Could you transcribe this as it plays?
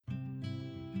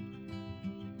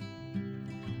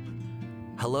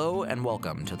Hello and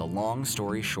welcome to the Long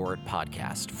Story Short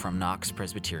podcast from Knox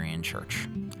Presbyterian Church.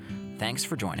 Thanks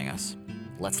for joining us.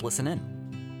 Let's listen in.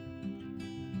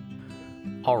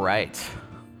 All right,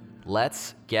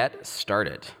 let's get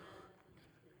started.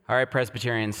 All right,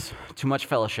 Presbyterians, too much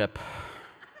fellowship.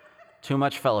 Too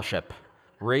much fellowship.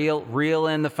 Reel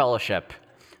in the fellowship.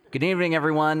 Good evening,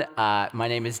 everyone. My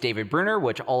name is David Bruner,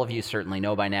 which all of you certainly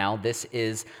know by now. This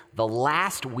is the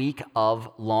last week of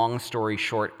Long Story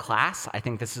Short class. I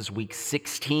think this is week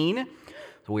 16.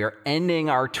 So we are ending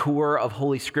our tour of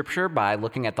Holy Scripture by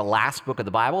looking at the last book of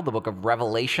the Bible, the book of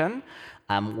Revelation.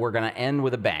 We're going to end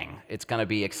with a bang. It's going to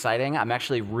be exciting. I'm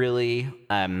actually really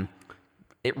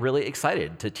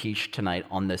excited to teach tonight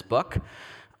on this book.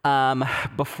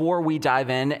 Before we dive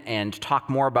in and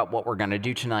talk more about what we're going to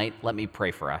do tonight, let me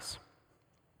pray for us.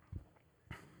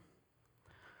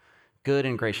 Good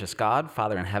and gracious God,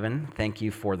 Father in heaven, thank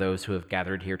you for those who have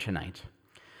gathered here tonight.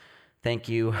 Thank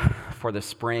you for the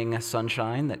spring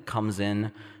sunshine that comes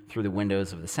in through the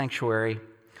windows of the sanctuary,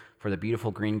 for the beautiful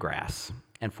green grass,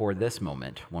 and for this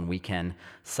moment when we can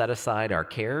set aside our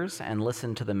cares and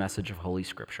listen to the message of Holy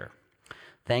Scripture.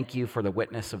 Thank you for the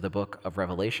witness of the book of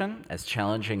Revelation, as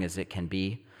challenging as it can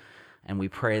be, and we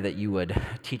pray that you would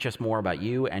teach us more about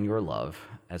you and your love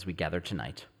as we gather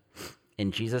tonight.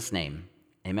 In Jesus' name,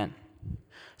 amen.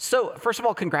 So, first of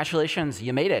all, congratulations,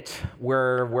 you made it.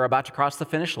 We're about to cross the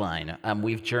finish line.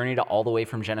 We've journeyed all the way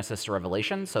from Genesis to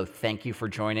Revelation, so thank you for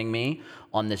joining me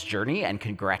on this journey, and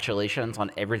congratulations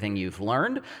on everything you've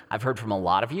learned. I've heard from a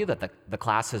lot of you that the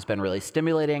class has been really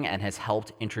stimulating and has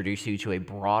helped introduce you to a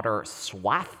broader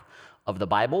swath of the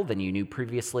Bible than you knew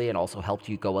previously, and also helped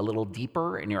you go a little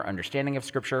deeper in your understanding of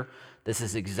Scripture. This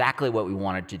is exactly what we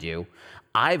wanted to do.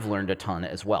 I've learned a ton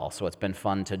as well, so it's been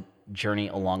fun to journey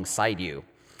alongside you.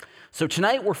 So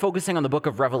tonight we're focusing on the book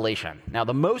of Revelation. Now,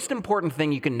 the most important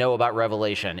thing you can know about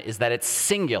Revelation is that it's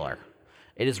singular.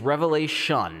 It is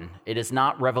revelation. It is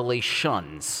not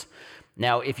revelations.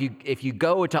 Now, if you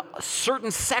go to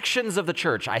certain sections of the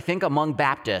church, I think among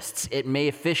Baptists, it may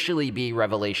officially be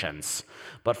revelations.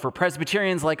 But for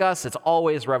Presbyterians like us, it's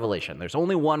always revelation. There's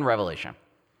only one revelation.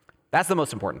 That's the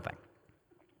most important thing.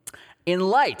 In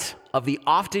light of the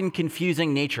often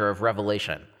confusing nature of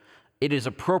Revelation, it is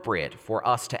appropriate for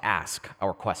us to ask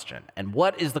our question. And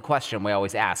what is the question we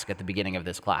always ask at the beginning of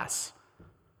this class?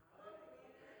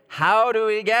 How do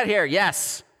we get here?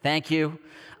 Yes, thank you.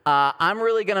 I'm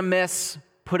really going to miss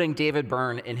putting David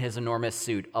Byrne in his enormous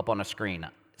suit up on a screen.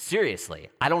 Seriously,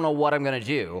 I don't know what I'm going to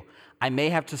do. I may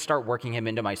have to start working him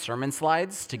into my sermon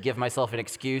slides to give myself an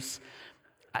excuse.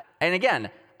 And again,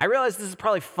 I realize this is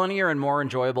probably funnier and more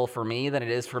enjoyable for me than it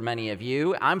is for many of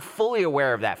you. I'm fully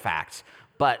aware of that fact,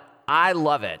 but I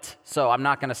love it, so I'm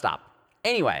not going to stop.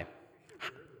 Anyway,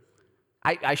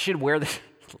 I should wear this.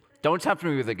 Don't tempt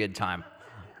me with a good time.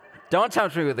 Don't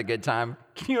tempt me with a good time.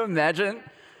 Can you imagine?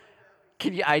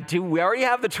 We already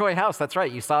have the Troy house. That's right.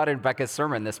 You saw it in Becca's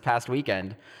sermon this past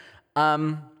weekend.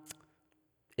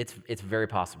 It's very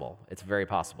possible. It's very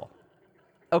possible.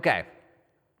 Okay.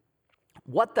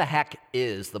 What the heck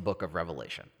is the book of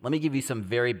Revelation? Let me give you some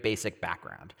very basic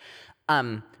background.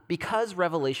 Because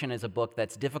Revelation is a book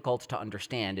that's difficult to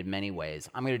understand in many ways,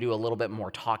 I'm going to do a little bit more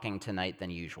talking tonight than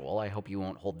usual. I hope you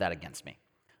won't hold that against me.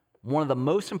 One of the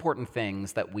most important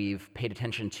things that we've paid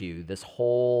attention to this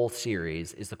whole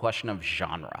series is the question of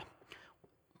genre.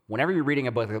 Whenever you're reading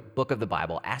a book of the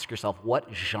Bible, ask yourself,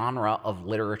 what genre of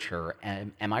literature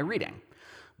am I reading?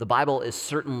 The Bible is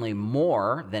certainly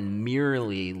more than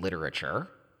merely literature,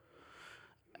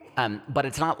 but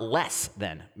it's not less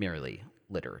than merely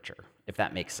literature, if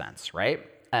that makes sense, right?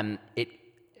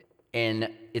 In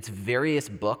its various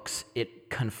books, it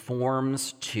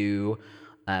conforms to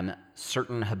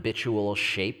certain habitual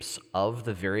shapes of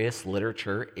the various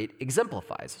literature it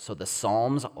exemplifies. So the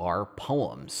Psalms are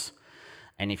poems.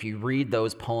 And if you read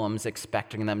those poems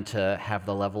expecting them to have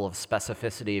the level of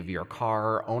specificity of your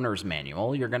car owner's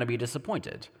manual, you're going to be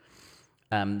disappointed.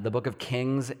 The book of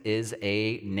Kings is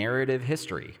a narrative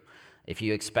history. If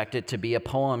you expect it to be a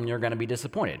poem, you're going to be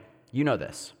disappointed. You know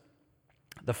this.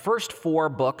 The first 4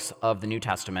 books of the New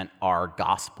Testament are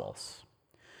Gospels.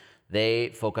 They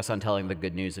focus on telling the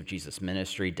good news of Jesus'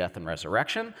 ministry, death, and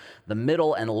resurrection. The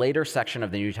middle and later section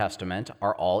of the New Testament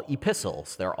are all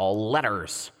epistles. They're all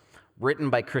letters written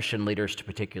by Christian leaders to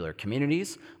particular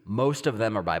communities. Most of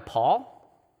them are by Paul.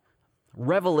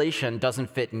 Revelation doesn't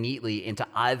fit neatly into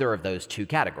either of those two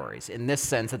categories. In this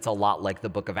sense, it's a lot like the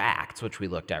book of Acts, which we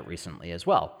looked at recently as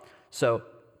well. So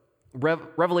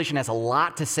Revelation has a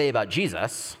lot to say about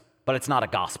Jesus, but it's not a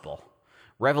gospel.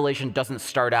 Revelation doesn't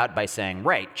start out by saying,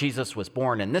 right, Jesus was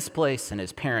born in this place and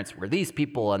his parents were these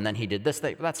people and then he did this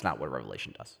thing. That's not what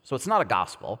Revelation does. So it's not a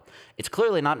gospel. It's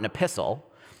clearly not an epistle.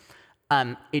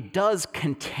 It does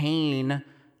contain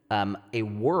a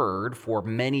word for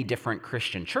many different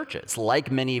Christian churches, like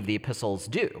many of the epistles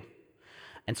do.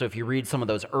 And so if you read some of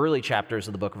those early chapters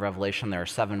of the book of Revelation, there are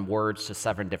 7 words to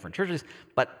 7 different churches,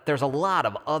 but there's a lot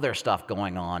of other stuff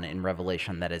going on in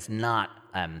Revelation that is not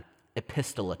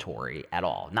epistolatory at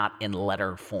all, not in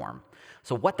letter form.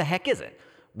 So what the heck is it?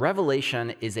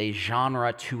 Revelation is a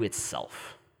genre to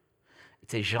itself.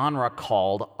 It's a genre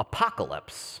called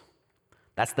apocalypse.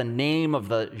 That's the name of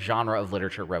the genre of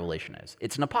literature Revelation is.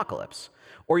 It's an apocalypse.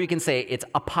 Or you can say it's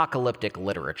apocalyptic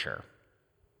literature.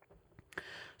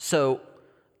 So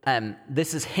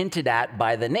this is hinted at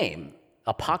by the name.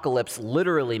 Apocalypse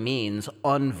literally means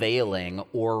unveiling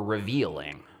or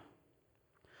revealing.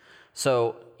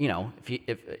 So,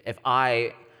 if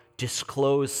I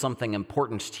disclose something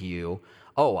important to you,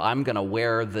 I'm going to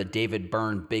wear the David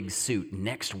Byrne big suit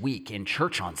next week in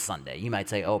church on Sunday. You might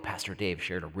say, Pastor Dave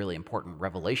shared a really important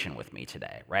revelation with me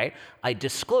today, right? I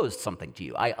disclosed something to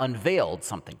you. I unveiled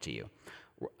something to you.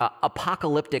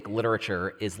 Apocalyptic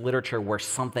literature is literature where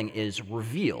something is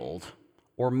revealed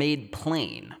or made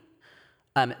plain.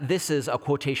 This is a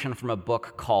quotation from a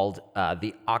book called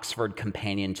The Oxford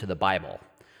Companion to the Bible.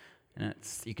 And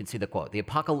you can see the quote. The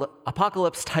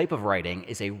apocalypse type of writing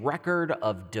is a record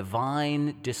of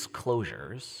divine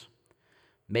disclosures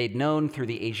made known through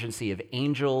the agency of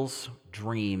angels,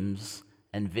 dreams,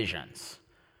 and visions.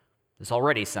 This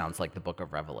already sounds like the book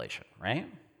of Revelation, right?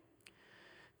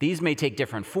 These may take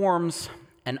different forms: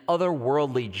 an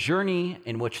otherworldly journey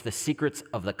in which the secrets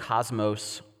of the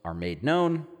cosmos are made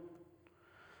known,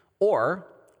 or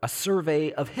a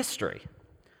survey of history,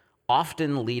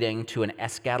 often leading to an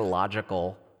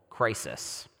eschatological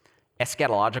crisis.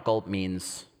 Eschatological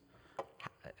means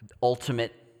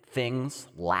ultimate things,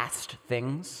 last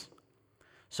things.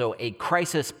 So a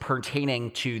crisis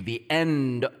pertaining to the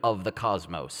end of the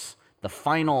cosmos, the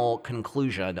final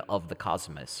conclusion of the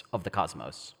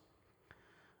cosmos,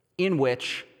 in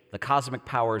which the cosmic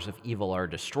powers of evil are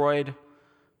destroyed,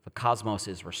 the cosmos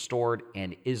is restored,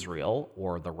 and Israel,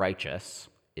 or the righteous,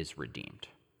 is redeemed.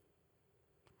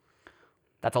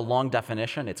 That's a long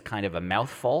definition. It's kind of a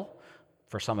mouthful.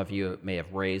 For some of you, it may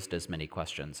have raised as many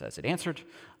questions as it answered.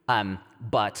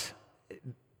 But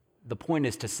the point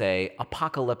is to say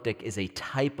apocalyptic is a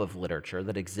type of literature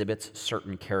that exhibits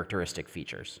certain characteristic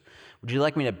features. Would you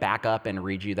like me to back up and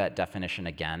read you that definition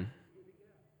again?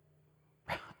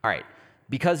 All right.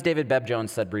 Because David Bebb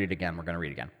Jones said read it again, we're going to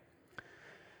read it again.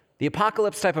 The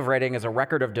apocalypse type of writing is a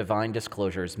record of divine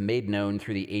disclosures made known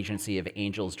through the agency of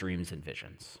angels, dreams, and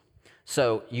visions.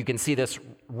 So you can see this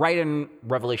right in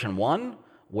Revelation 1,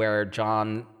 where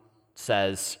John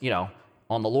says,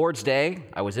 on the Lord's day,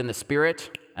 I was in the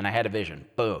Spirit and I had a vision.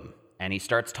 Boom. And he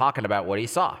starts talking about what he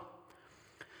saw.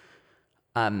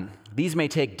 These may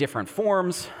take different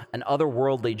forms: an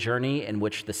otherworldly journey in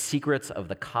which the secrets of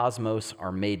the cosmos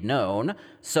are made known.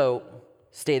 So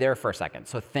stay there for a second.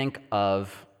 So think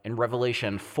of, in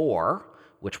Revelation 4,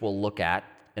 which we'll look at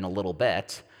in a little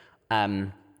bit,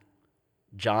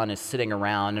 John is sitting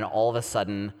around, and all of a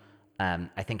sudden,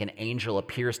 I think an angel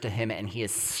appears to him, and he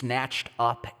is snatched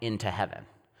up into heaven.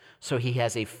 So he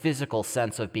has a physical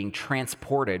sense of being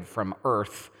transported from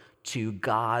earth to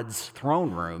God's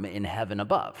throne room in heaven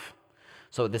above.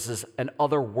 So this is an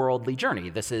otherworldly journey.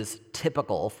 This is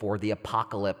typical for the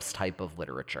apocalypse type of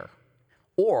literature.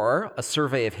 Or a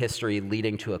survey of history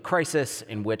leading to a crisis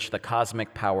in which the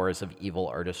cosmic powers of evil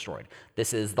are destroyed.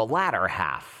 This is the latter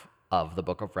half of the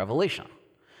book of Revelation.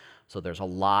 So there's a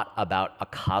lot about a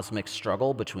cosmic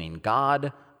struggle between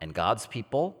God and God's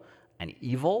people and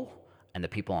evil and the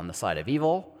people on the side of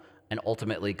evil, and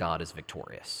ultimately God is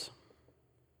victorious.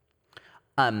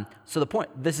 So the point,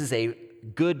 this is a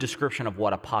good description of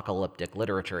what apocalyptic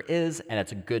literature is, and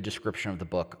it's a good description of the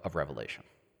book of Revelation.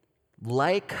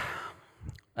 Go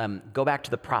back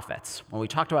to the prophets. When we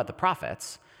talked about the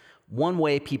prophets, one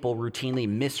way people routinely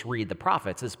misread the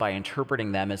prophets is by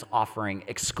interpreting them as offering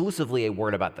exclusively a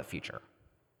word about the future.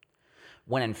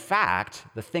 When in fact,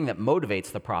 the thing that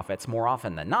motivates the prophets more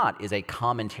often than not is a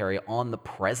commentary on the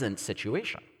present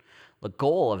situation. The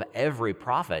goal of every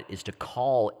prophet is to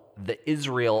call the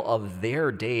Israel of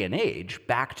their day and age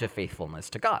back to faithfulness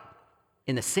to God.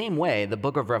 In the same way, the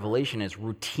book of Revelation is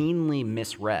routinely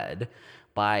misread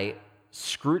by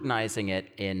scrutinizing it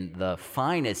in the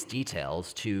finest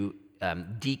details to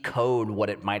decode what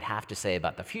it might have to say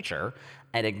about the future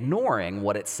and ignoring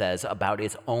what it says about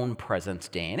its own present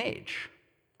day and age.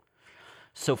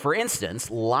 So, for instance,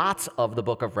 lots of the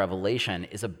book of Revelation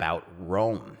is about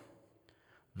Rome,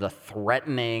 the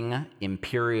threatening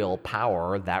imperial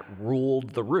power that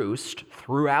ruled the roost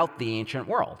throughout the ancient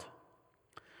world.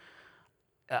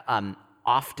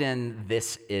 Often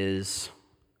this is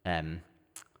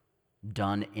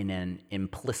done in an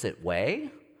implicit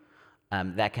way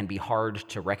that can be hard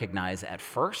to recognize at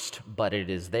first, but it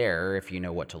is there if you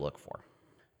know what to look for.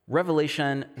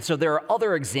 Revelation, so there are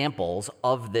other examples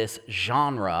of this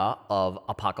genre of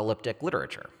apocalyptic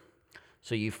literature.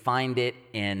 So you find it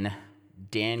in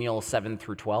Daniel 7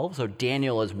 through 12. So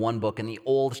Daniel is one book in the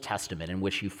Old Testament in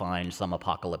which you find some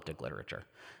apocalyptic literature.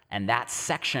 And that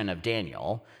section of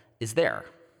Daniel is there.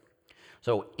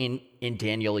 So in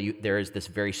Daniel, there is this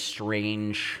very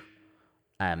strange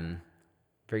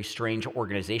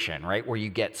organization, right? Where you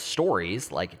get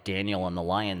stories like Daniel and the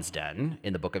lion's den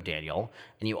in the book of Daniel,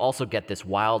 and you also get this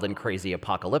wild and crazy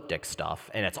apocalyptic stuff,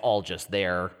 and it's all just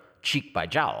there, cheek by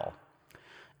jowl.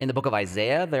 In the book of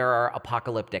Isaiah, there are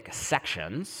apocalyptic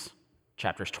sections,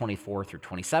 chapters 24 through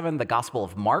 27. The Gospel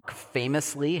of Mark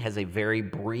famously has a very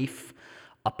brief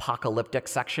apocalyptic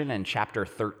section in chapter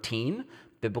 13.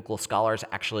 Biblical scholars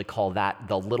actually call that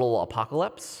the little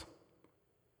apocalypse.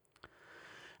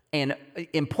 And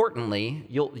importantly,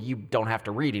 you don't have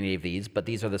to read any of these, but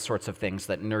these are the sorts of things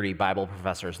that nerdy Bible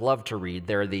professors love to read.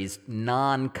 There are these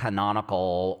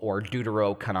non-canonical or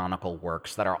deuterocanonical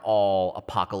works that are all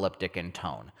apocalyptic in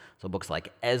tone. So books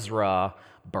like Ezra,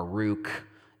 Baruch,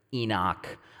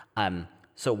 Enoch.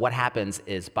 So what happens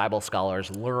is Bible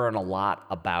scholars learn a lot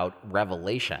about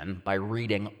Revelation by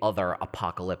reading other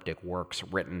apocalyptic works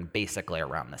written basically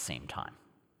around the same time.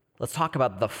 Let's talk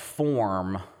about the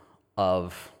form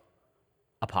of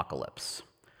apocalypse.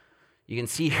 You can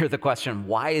see here the question,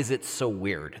 why is it so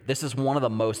weird? This is one of the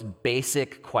most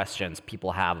basic questions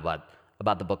people have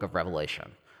about the book of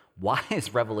Revelation. Why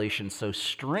is Revelation so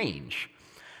strange?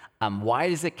 Why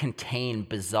does it contain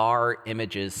bizarre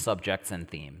images, subjects, and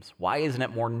themes? Why isn't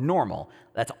it more normal?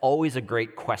 That's always a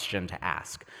great question to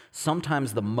ask.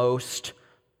 Sometimes the most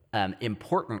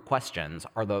important questions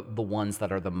are the ones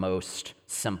that are the most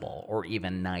simple or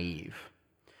even naive.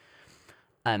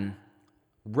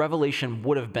 Revelation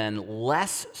would have been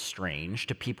less strange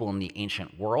to people in the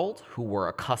ancient world who were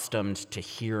accustomed to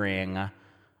hearing,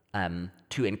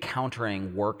 to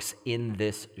encountering works in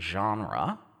this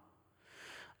genre.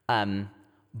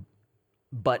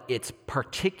 But its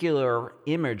particular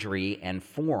imagery and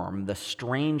form, the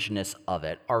strangeness of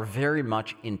it, are very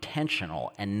much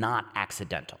intentional and not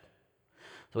accidental.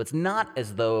 So it's not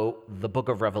as though the book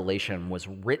of Revelation was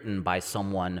written by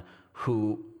someone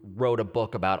who wrote a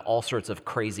book about all sorts of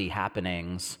crazy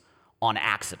happenings on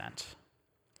accident.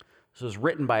 This was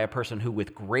written by a person who,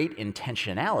 with great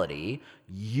intentionality,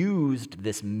 used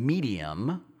this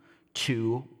medium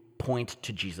to point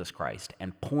to Jesus Christ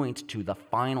and point to the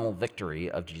final victory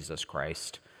of Jesus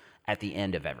Christ at the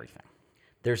end of everything.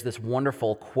 There's this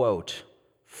wonderful quote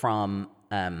from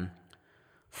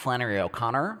Flannery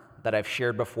O'Connor that I've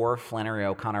shared before. Flannery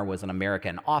O'Connor was an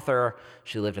American author.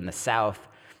 She lived in the South.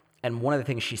 And one of the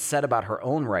things she said about her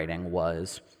own writing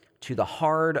was, "To the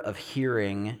hard of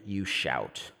hearing you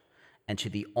shout, and to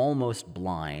the almost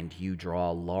blind you draw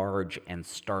large and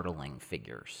startling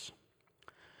figures."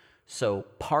 So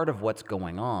part of what's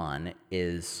going on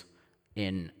is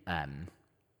in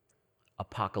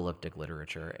apocalyptic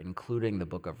literature, including the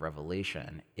book of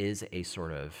Revelation, is a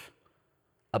sort of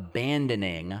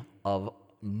abandoning of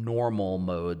normal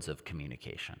modes of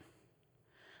communication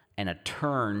and a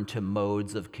turn to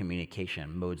modes of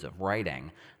communication, modes of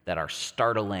writing that are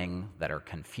startling, that are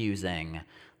confusing,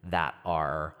 that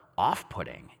are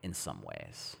off-putting in some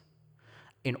ways,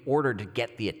 in order to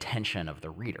get the attention of the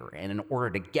reader and in order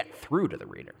to get through to the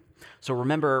reader. So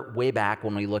remember way back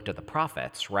when we looked at the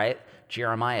prophets, right?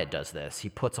 Jeremiah does this. He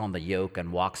puts on the yoke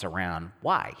and walks around.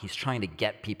 Why? He's trying to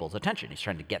get people's attention. He's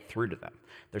trying to get through to them.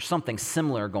 There's something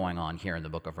similar going on here in the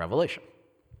book of Revelation.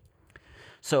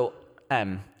 So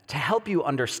to help you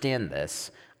understand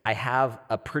this, I have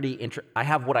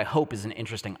what I hope is an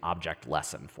interesting object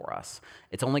lesson for us.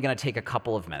 It's only going to take a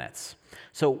couple of minutes.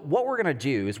 So what we're going to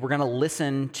do is we're going to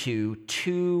listen to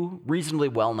two reasonably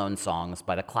well-known songs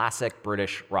by the classic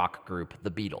British rock group,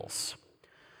 the Beatles.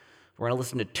 We're going to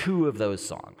listen to two of those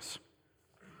songs.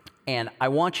 And I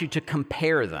want you to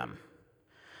compare them.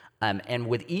 And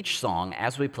with each song,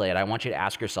 as we play it, I want you to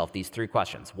ask yourself these three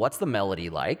questions. What's the melody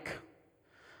like?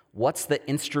 What's the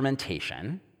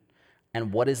instrumentation?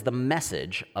 And what is the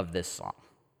message of this song?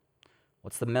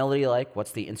 What's the melody like?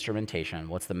 What's the instrumentation?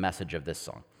 What's the message of this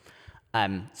song?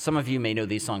 Some of you may know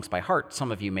these songs by heart.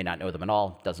 Some of you may not know them at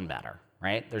all. Doesn't matter.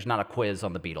 right? There's not a quiz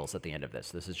on the Beatles at the end of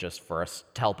this. This is just for us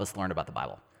to help us learn about the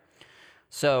Bible.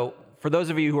 So for those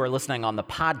of you who are listening on the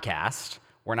podcast,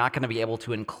 we're not going to be able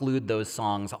to include those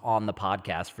songs on the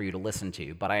podcast for you to listen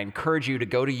to, but I encourage you to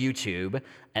go to YouTube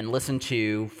and listen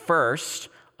to, first,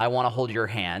 I Want to Hold Your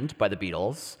Hand by the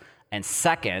Beatles, and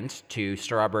second, to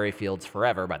Strawberry Fields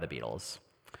Forever by the Beatles.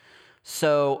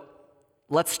 So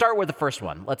let's start with the first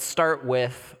one. Let's start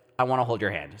with I Want to Hold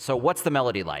Your Hand. So what's the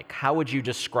melody like? How would you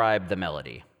describe the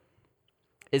melody?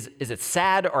 Is it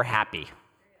sad or happy?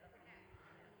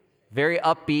 Very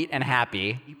upbeat and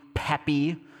happy,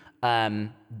 peppy.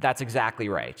 That's exactly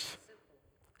right.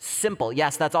 Simple.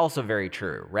 Yes, that's also very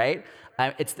true, right?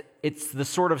 It's the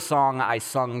sort of song I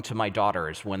sung to my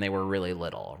daughters when they were really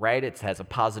little, right? It has a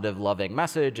positive, loving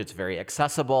message. It's very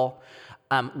accessible.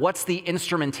 What's the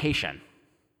instrumentation?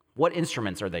 What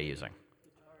instruments are they using?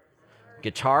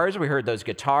 Guitars. We heard those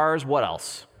guitars. What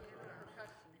else?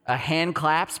 Hand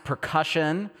claps,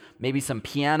 percussion, maybe some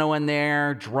piano in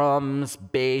there, drums,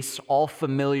 bass, all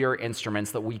familiar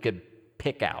instruments that we could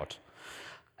pick out.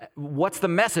 What's the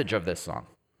message of this song?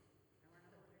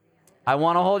 I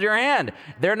want to hold your hand.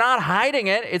 They're not hiding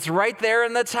it. It's right there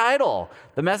in the title.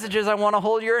 The message is I want to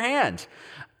hold your hand.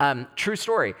 True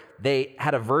story. They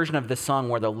had a version of this song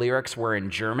where the lyrics were in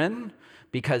German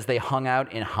because they hung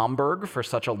out in Hamburg for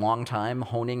such a long time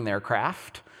honing their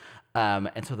craft.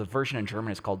 And so the version in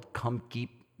German is called Komm, gib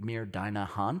mir deine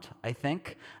Hand, I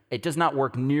think. It does not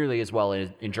work nearly as well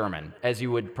in German as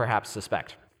you would perhaps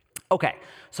suspect. Okay,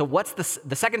 so what's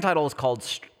the second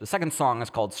song is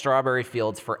called Strawberry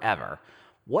Fields Forever.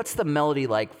 What's the melody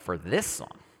like for this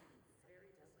song?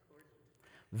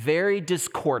 Very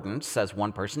discordant, says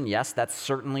one person. Yes, that's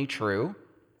certainly true.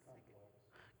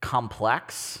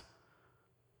 Complex.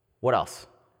 What else?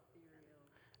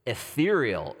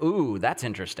 Ethereal. Ooh, that's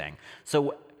interesting.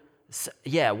 So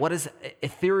yeah, what is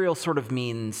ethereal? Sort of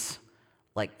means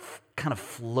like kind of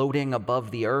floating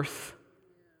above the earth.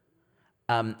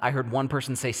 I heard one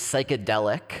person say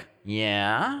psychedelic.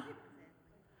 Yeah.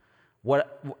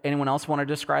 What? Anyone else want to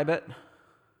describe it?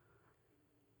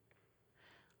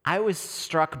 I was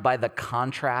struck by the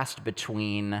contrast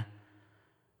between,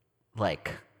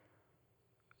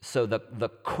 so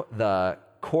the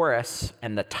chorus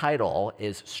and the title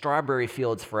is Strawberry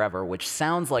Fields Forever, which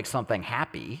sounds like something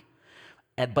happy,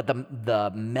 but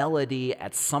the melody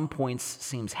at some points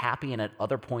seems happy and at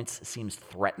other points seems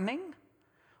threatening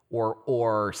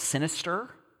or sinister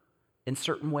in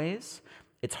certain ways.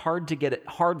 It's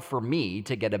hard for me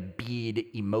to get a bead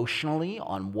emotionally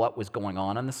on what was going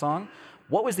on in the song.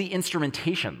 What was the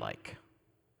instrumentation like?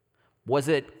 Was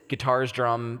it guitars,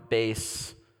 drum,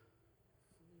 bass?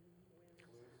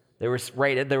 There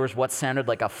was what sounded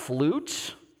like a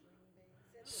flute.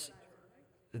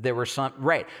 There were some,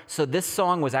 right. So this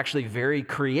song was actually very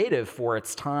creative for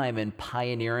its time in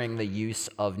pioneering the use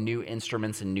of new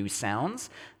instruments and new sounds.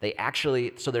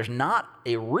 So there's not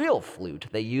a real flute.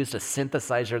 They used a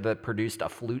synthesizer that produced a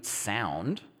flute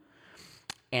sound.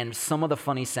 And some of the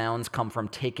funny sounds come from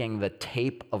taking the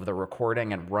tape of the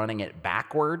recording and running it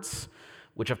backwards,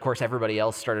 which of course everybody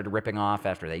else started ripping off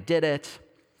after they did it.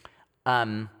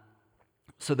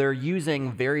 So they're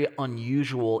using very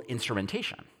unusual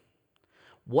instrumentation.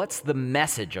 What's the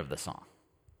message of the song?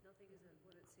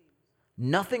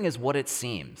 Nothing is what it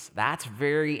seems. That's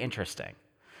very interesting.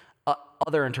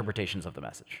 Other interpretations of the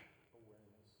message?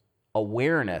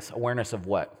 Awareness. Awareness of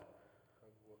what?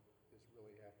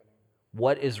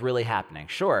 What is really happening?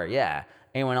 Sure, yeah.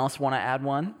 Anyone else want to add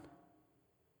one?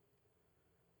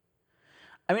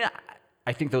 I mean,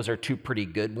 I think those are two pretty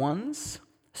good ones.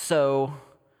 So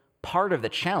part of the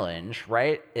challenge,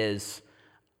 right, is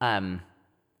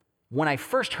when I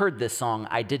first heard this song,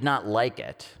 I did not like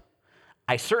it.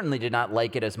 I certainly did not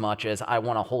like it as much as I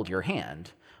Want to Hold Your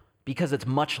Hand because it's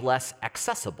much less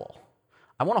accessible.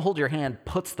 I Want to Hold Your Hand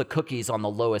puts the cookies on the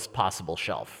lowest possible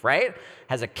shelf, right?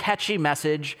 Has a catchy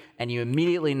message, and you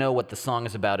immediately know what the song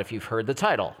is about if you've heard the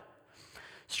title.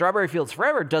 Strawberry Fields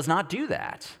Forever does not do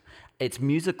that. It's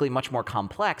musically much more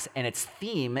complex, and its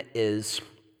theme is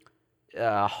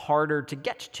harder to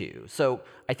get to. So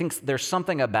I think there's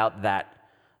something about that.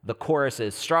 The chorus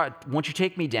is, won't you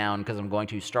take me down because I'm going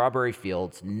to Strawberry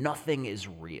Fields. Nothing is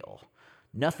real.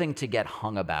 Nothing to get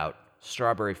hung about.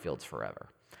 Strawberry Fields Forever.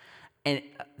 And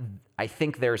I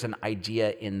think there's an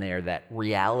idea in there that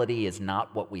reality is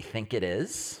not what we think it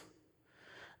is.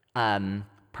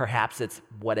 Perhaps it's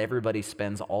what everybody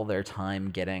spends all their time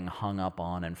getting hung up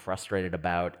on and frustrated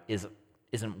about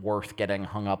isn't worth getting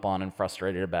hung up on and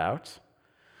frustrated about.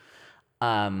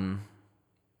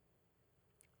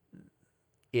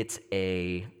 It's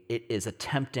it is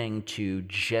attempting to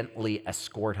gently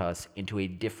escort us into a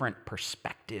different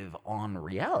perspective on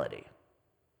reality,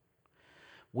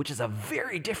 which is a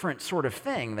very different sort of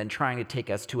thing than trying to take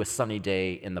us to a sunny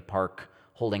day in the park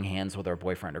holding hands with our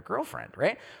boyfriend or girlfriend,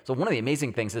 right? So one of the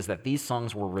amazing things is that these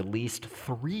songs were released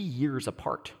 3 years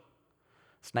apart.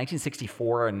 It's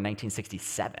 1964 and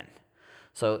 1967.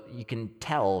 So you can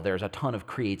tell there's a ton of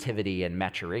creativity and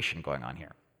maturation going on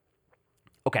here.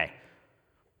 Okay,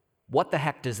 what the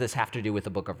heck does this have to do with the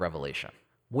book of Revelation?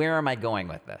 Where am I going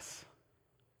with this?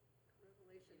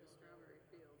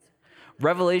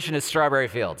 Revelation is strawberry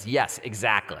fields. Yes,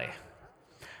 exactly.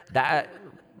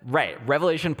 Right.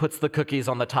 Revelation puts the cookies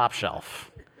on the top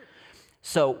shelf.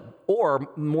 So, or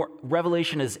more,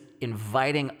 Revelation is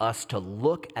inviting us to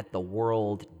look at the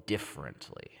world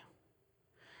differently.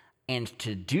 And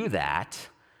to do that,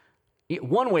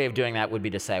 one way of doing that would be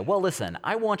to say, well, listen,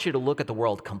 I want you to look at the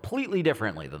world completely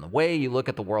differently than the way you look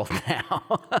at the world now.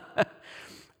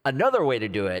 Another way to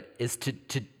do it is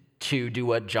to do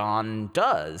what John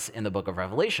does in the book of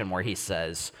Revelation, where he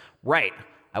says, right,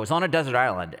 I was on a desert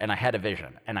island and I had a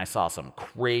vision and I saw some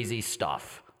crazy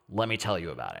stuff. Let me tell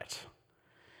you about it.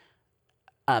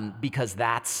 Because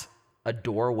that's a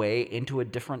doorway into a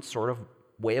different sort of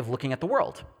way of looking at the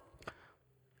world.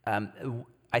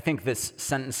 I think this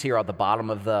sentence here at the bottom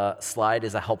of the slide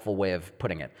is a helpful way of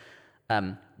putting it.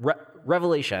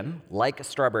 Revelation, like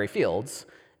Strawberry Fields,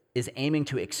 is aiming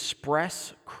to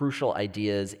express crucial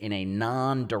ideas in a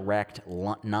non-direct,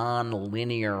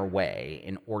 non-linear way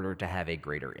in order to have a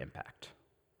greater impact.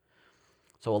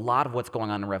 So a lot of what's going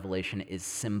on in Revelation is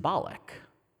symbolic.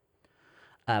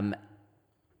 And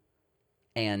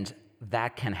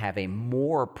that can have a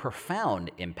more profound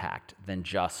impact than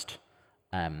just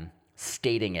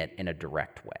stating it in a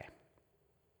direct way.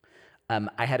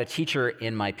 I had a teacher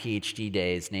in my PhD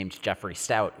days named Jeffrey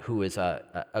Stout, who is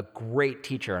a great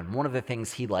teacher, and one of the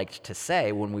things he liked to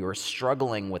say when we were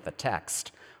struggling with a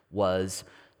text was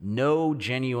no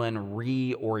genuine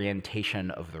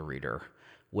reorientation of the reader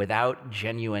without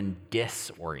genuine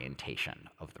disorientation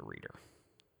of the reader.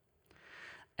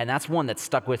 And that's one that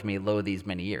stuck with me these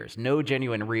many years. No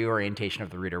genuine reorientation of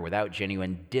the reader without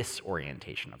genuine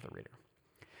disorientation of the reader.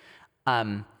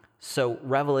 So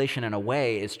Revelation, in a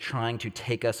way, is trying to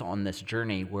take us on this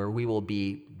journey where we will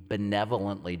be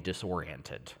benevolently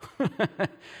disoriented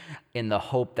in the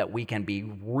hope that we can be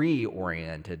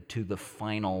reoriented to the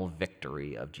final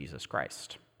victory of Jesus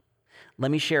Christ. Let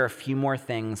me share a few more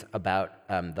things about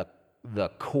the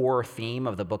core theme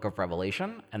of the book of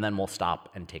Revelation, and then we'll stop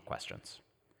and take questions.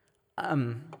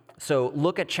 So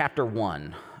look at chapter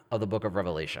 1 of the book of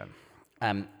Revelation.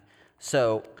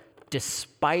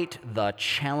 Despite the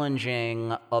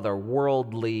challenging,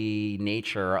 otherworldly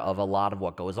nature of a lot of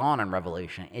what goes on in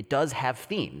Revelation, it does have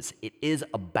themes. It is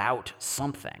about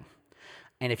something.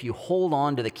 And if you hold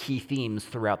on to the key themes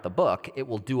throughout the book, it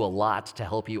will do a lot to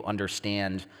help you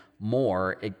understand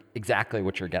more exactly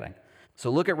what you're getting. So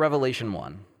look at Revelation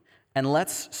 1, and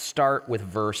let's start with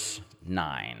verse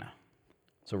 9.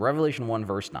 So Revelation 1,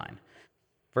 verse 9.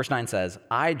 Verse 9 says,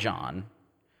 I, John,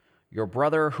 your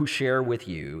brother who share with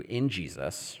you in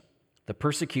Jesus the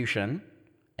persecution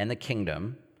and the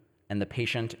kingdom and the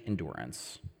patient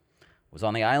endurance, was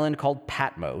on the island called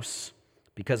Patmos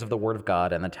because of the word of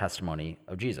God and the testimony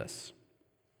of Jesus.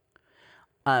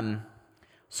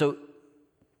 So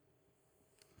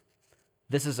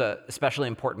this is an especially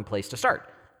important place to start.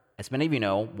 As many of you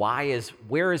know,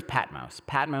 where is Patmos?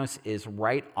 Patmos is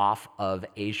right off of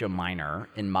Asia Minor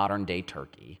in modern-day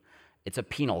Turkey. It's a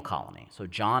penal colony. So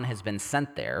John has been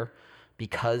sent there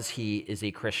because he is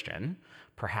a Christian,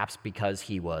 perhaps because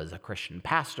he was a Christian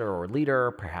pastor or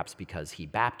leader, perhaps because he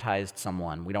baptized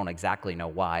someone. We don't exactly know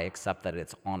why, except that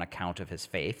it's on account of his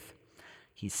faith.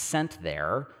 He's sent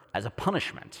there as a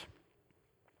punishment.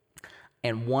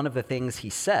 And one of the things he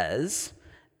says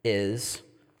is,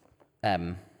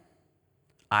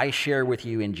 I share with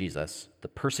you in Jesus the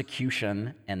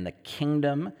persecution and the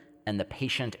kingdom and the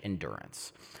patient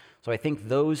endurance. So I think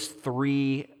those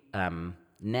three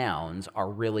nouns are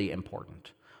really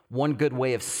important. One good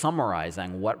way of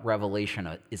summarizing what Revelation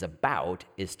is about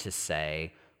is to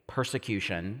say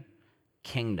persecution,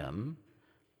 kingdom,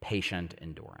 patient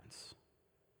endurance.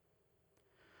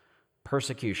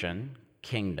 Persecution,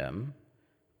 kingdom,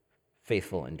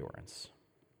 faithful endurance.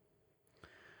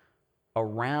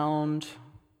 Around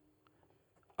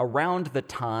the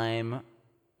time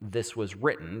this was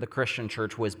written, the Christian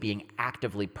church was being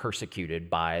actively persecuted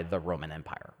by the Roman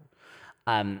Empire.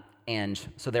 And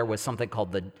so there was something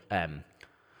called there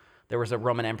was a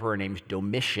Roman emperor named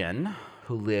Domitian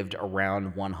who lived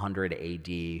around 100 AD,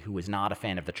 who was not a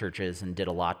fan of the churches and did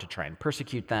a lot to try and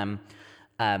persecute them.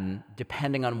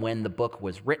 Depending on when the book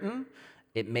was written,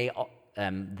 they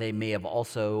may have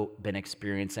also been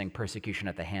experiencing persecution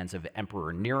at the hands of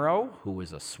Emperor Nero, who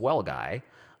was a swell guy,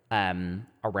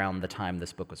 around the time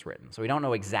this book was written. So we don't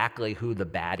know exactly who the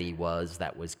baddie was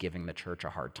that was giving the church a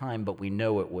hard time, but we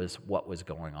know it was what was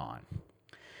going on.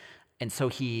 And so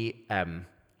he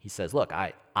says, look,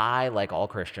 I, like all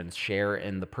Christians, share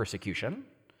in the persecution.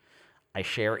 I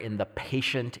share in the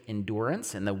patient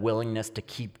endurance and the willingness to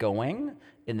keep going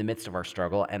in the midst of our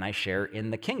struggle, and I share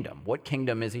in the kingdom. What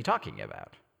kingdom is he talking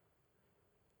about?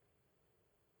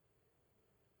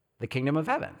 The kingdom of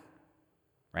heaven,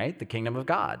 right? The kingdom of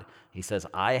God. He says,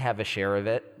 I have a share of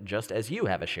it just as you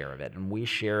have a share of it, and we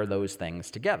share those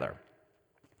things together.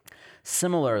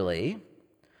 Similarly,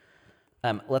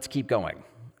 let's keep going.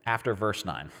 After verse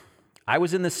 9, I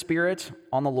was in the Spirit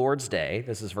on the Lord's day,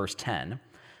 this is verse 10,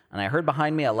 and I heard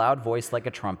behind me a loud voice like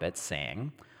a trumpet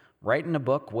saying, write in a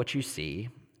book what you see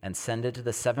and send it to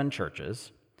the 7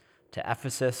 churches, to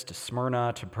Ephesus, to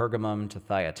Smyrna, to Pergamum, to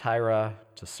Thyatira,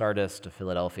 to Sardis, to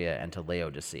Philadelphia, and to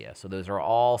Laodicea. So those are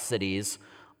all cities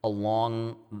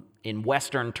in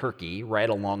western Turkey, right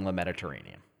along the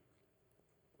Mediterranean.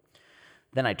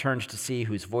 Then I turned to see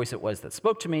whose voice it was that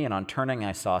spoke to me, and on turning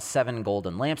I saw 7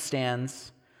 golden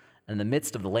lampstands. In the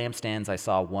midst of the lampstands I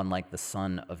saw one like the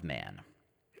Son of Man.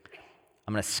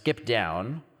 I'm going to skip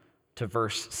down to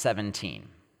verse 17.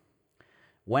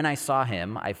 When I saw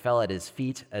him, I fell at his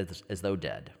feet as though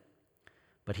dead.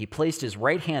 But he placed his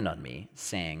right hand on me,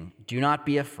 saying, do not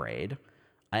be afraid.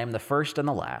 I am the first and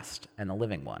the last and the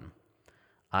living one.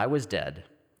 I was dead,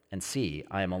 and see,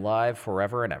 I am alive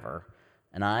forever and ever,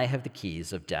 and I have the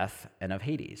keys of death and of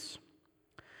Hades.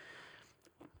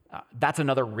 That's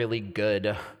another really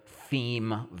good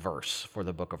theme verse for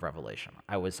the book of Revelation.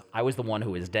 I was the one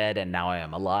who was dead, and now I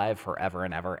am alive forever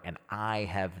and ever, and I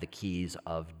have the keys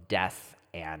of death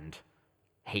and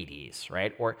Hades,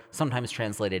 right? Or sometimes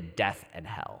translated death and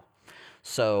hell.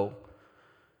 So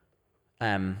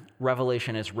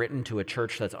Revelation is written to a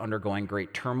church that's undergoing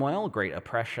great turmoil, great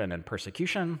oppression and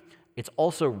persecution. It's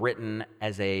also written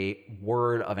as a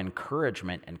word of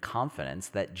encouragement and confidence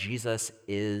that Jesus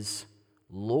is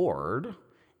Lord,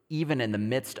 even in the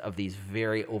midst of these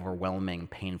very overwhelming,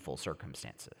 painful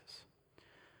circumstances.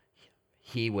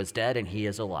 He was dead and he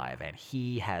is alive, and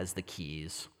he has the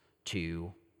keys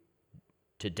to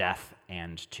death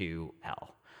and to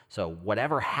hell. So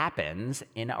whatever happens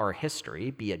in our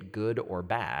history, be it good or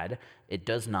bad, it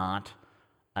does not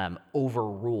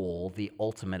overrule the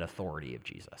ultimate authority of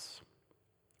Jesus.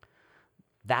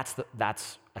 That's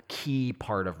a key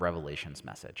part of Revelation's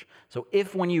message. So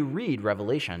if when you read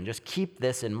Revelation, just keep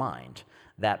this in mind,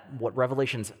 that what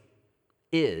Revelation's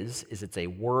is it's a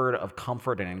word of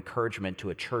comfort and encouragement to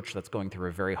a church that's going through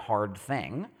a very hard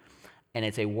thing, and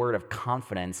it's a word of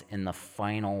confidence in the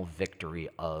final victory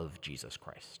of Jesus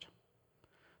Christ,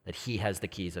 that he has the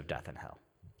keys of death and hell.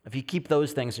 If you keep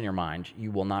those things in your mind,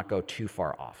 you will not go too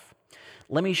far off.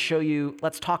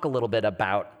 Let's talk a little bit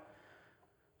about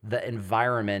the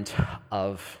environment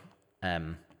that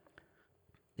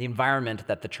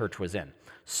the church was in.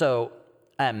 So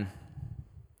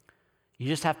you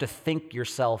just have to think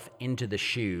yourself into the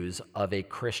shoes of a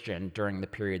Christian during the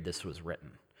period this was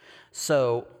written.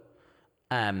 So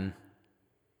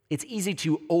it's easy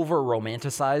to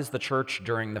over-romanticize the church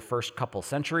during the first couple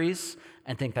centuries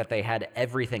and think that they had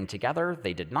everything together.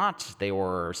 They did not. They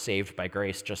were saved by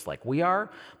grace just like we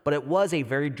are, but it was a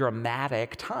very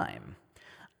dramatic time.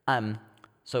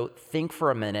 So think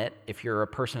for a minute, if you're a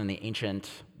person in the ancient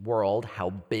world, how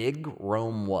big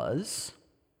Rome was.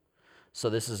 So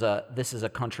this is a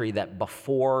country that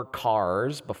before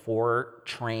cars, before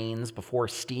trains, before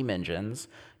steam engines,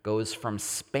 goes from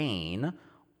Spain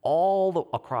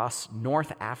across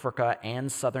North Africa and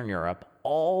Southern Europe,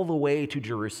 all the way to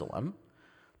Jerusalem.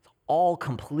 It's all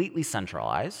completely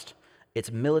centralized.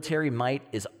 Its military might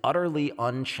is utterly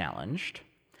unchallenged,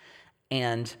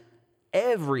 and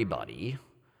everybody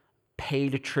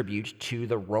paid tribute to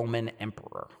the Roman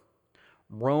emperor.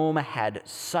 Rome had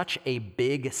such a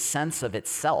big sense of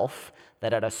itself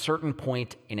that at a certain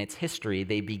point in its history,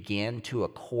 they began to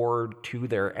accord to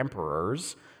their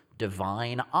emperors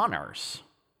divine honors.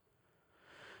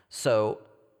 So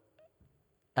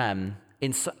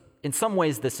in some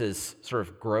ways, this is sort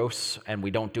of gross, and we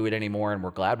don't do it anymore, and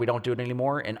we're glad we don't do it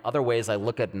anymore. In other ways, I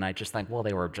look at it and I just think, well,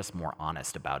 they were just more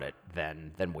honest about it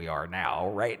than we are now,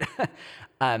 right?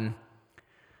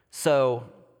 So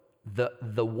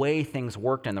the way things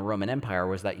worked in the Roman Empire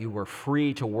was that you were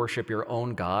free to worship your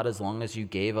own God as long as you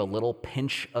gave a little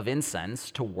pinch of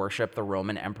incense to worship the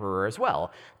Roman emperor as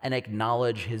well and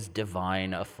acknowledge his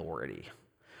divine authority.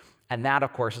 And that,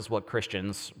 of course, is what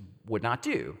Christians would not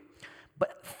do.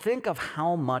 But think of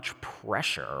how much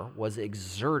pressure was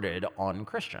exerted on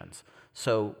Christians.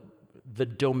 So the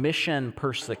Domitian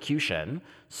persecution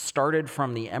started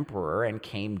from the emperor and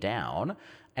came down,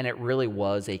 and it really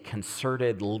was a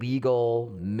concerted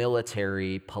legal,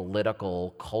 military,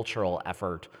 political, cultural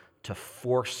effort to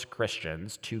force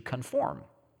Christians to conform.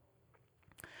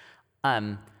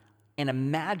 And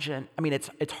imagine,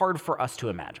 it's hard for us to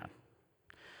imagine.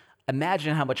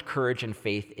 Imagine how much courage and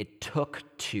faith it took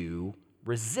to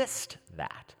resist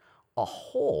that. A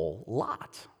whole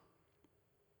lot.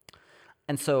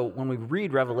 And so when we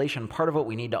read Revelation, part of what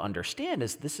we need to understand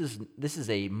is this is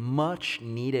a much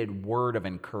needed word of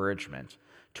encouragement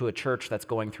to a church that's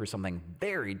going through something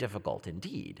very difficult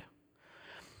indeed.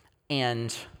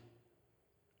 And,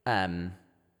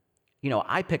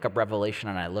 I pick up Revelation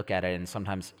and I look at it, and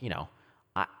sometimes,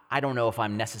 I don't know if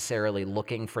I'm necessarily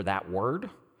looking for that word.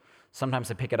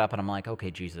 Sometimes I pick it up and I'm like, okay,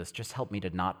 Jesus, just help me to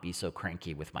not be so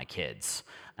cranky with my kids.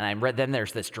 And then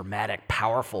there's this dramatic,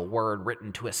 powerful word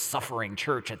written to a suffering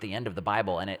church at the end of the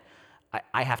Bible, and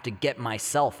I have to get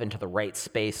myself into the right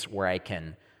space where I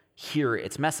can hear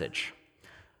its message.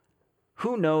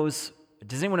 Who knows,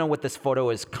 does anyone know what this photo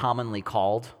is commonly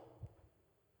called?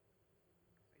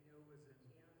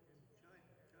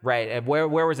 Right, and where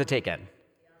was it taken?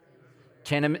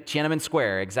 Tiananmen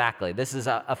Square, exactly. This is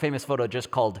a famous photo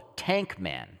just called Tank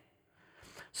Man.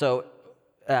 So,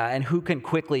 and who can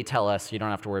quickly tell us, you don't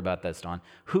have to worry about this, Don,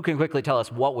 who can quickly tell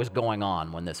us what was going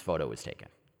on when this photo was taken?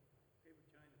 They were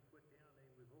trying to put down a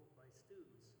revolt by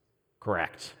students.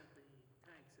 Correct.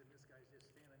 The tanks, and this guy's just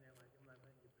standing there like, I'm not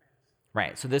letting you pass.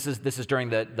 Right, so this is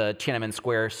during the Tiananmen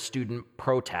Square student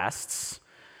protests.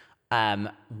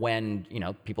 When,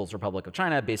 People's Republic of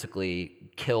China basically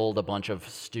killed a bunch of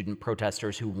student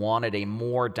protesters who wanted a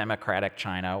more democratic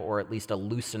China, or at least a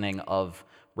loosening of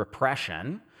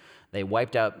repression. They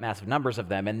wiped out massive numbers of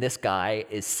them, and this guy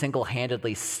is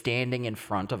single-handedly standing in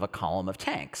front of a column of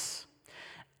tanks.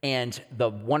 And the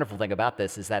wonderful thing about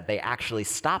this is that they actually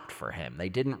stopped for him. They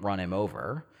didn't run him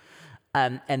over.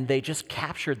 And they just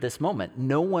captured this moment.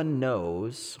 No one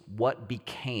knows what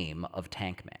became of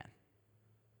Tank Man.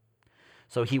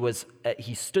 So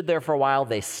he stood there for a while,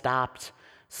 they stopped,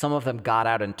 some of them got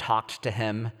out and talked to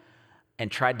him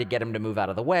and tried to get him to move out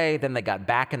of the way, then they got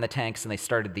back in the tanks and they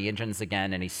started the engines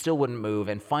again, and he still wouldn't move,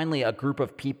 and finally a group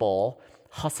of people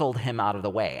hustled him out of the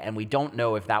way, and we don't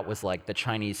know if that was like the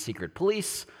Chinese secret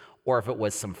police or if it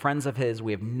was some friends of his.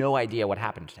 We have no idea what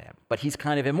happened to him, but he's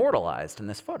kind of immortalized in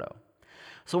this photo.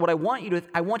 So what I want you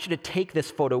to take this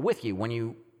photo with you when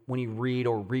you read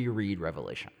or reread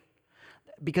Revelation.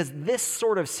 Because this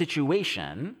sort of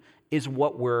situation is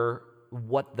what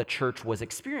the church was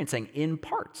experiencing in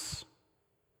parts.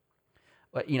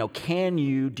 Do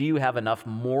you have enough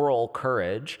moral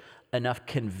courage, enough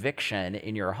conviction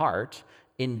in your heart,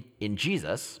 in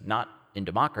Jesus, not in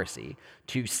democracy,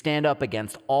 to stand up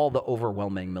against all the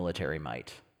overwhelming military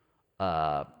might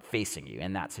facing you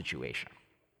in that situation?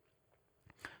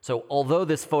 So although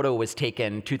this photo was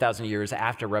taken 2,000 years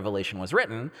after Revelation was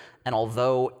written, and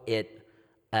although it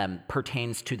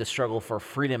pertains to the struggle for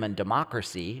freedom and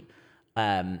democracy,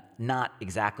 not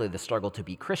exactly the struggle to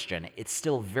be Christian, it's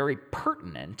still very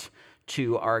pertinent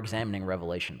to our examining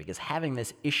Revelation, because having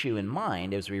this issue in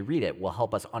mind as we read it will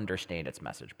help us understand its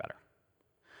message better.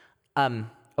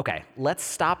 Okay, let's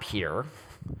stop here.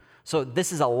 So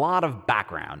this is a lot of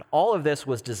background. All of this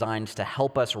was designed to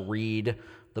help us read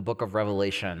the book of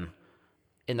Revelation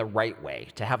in the right way,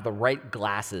 to have the right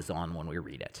glasses on when we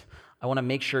read it. I want to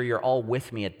make sure you're all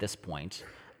with me at this point,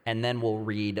 and then we'll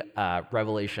read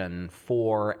Revelation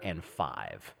 4 and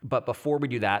 5. But before we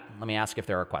do that, let me ask if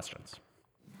there are questions.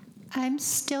 I'm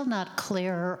still not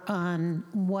clear on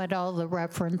what all the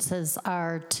references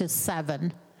are to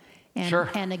 7. And, Sure.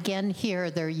 And again, here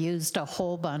they're used a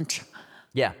whole bunch.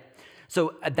 Yeah.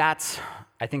 So I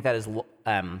think that is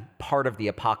part of the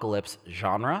apocalypse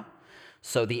genre.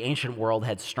 So the ancient world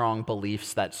had strong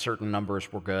beliefs that certain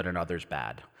numbers were good and others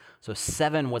bad. So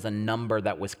 7 was a number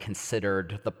that was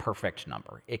considered the perfect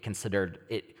number. It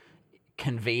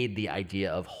conveyed the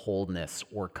idea of wholeness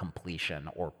or completion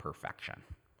or perfection.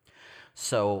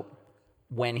 So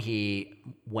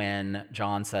when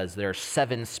John says there's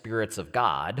 7 spirits of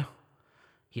God,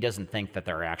 he doesn't think that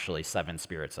there are actually 7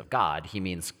 spirits of God. He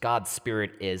means God's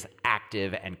spirit is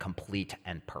active and complete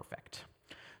and perfect.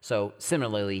 So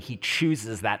similarly, he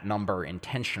chooses that number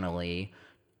intentionally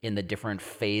in the different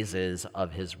phases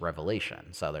of his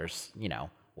revelation. So there's,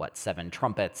 7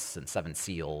 trumpets and 7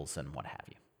 seals and what have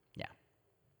you. Yeah.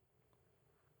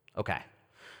 Okay.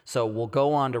 So we'll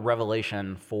go on to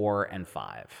Revelation 4 and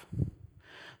 5.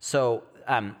 So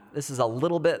this is a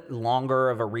little bit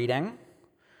longer of a reading.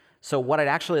 So what I'd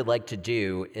actually like to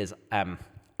do is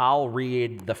I'll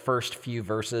read the first few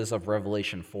verses of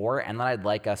Revelation 4, and then I'd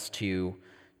like us to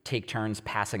take turns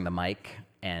passing the mic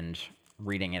and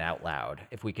reading it out loud.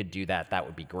 If we could do that, that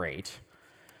would be great.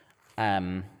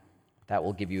 That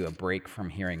will give you a break from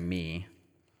hearing me.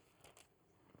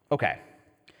 Okay.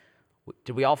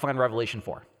 Did we all find Revelation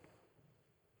 4?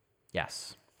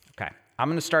 Yes. Okay. I'm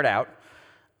going to start out,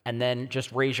 and then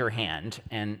just raise your hand,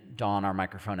 and Dawn, our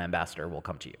microphone ambassador, will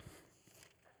come to you.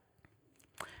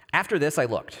 After this I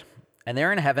looked, and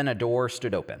there in heaven a door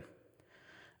stood open.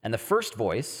 And the first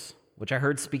voice, which I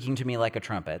heard speaking to me like a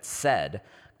trumpet, said,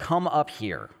 "Come up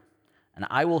here, and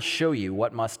I will show you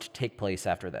what must take place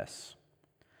after this."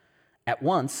 At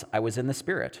once I was in the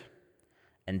Spirit,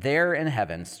 and there in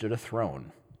heaven stood a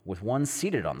throne, with one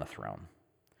seated on the throne.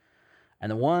 And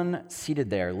the one seated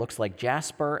there looks like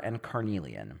jasper and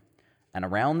carnelian, and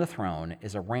around the throne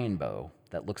is a rainbow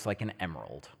that looks like an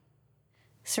emerald.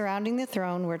 Surrounding the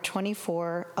throne were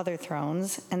 24 other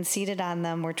thrones, and seated on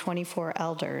them were 24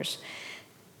 elders.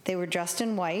 They were dressed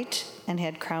in white and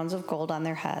had crowns of gold on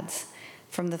their heads.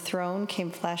 From the throne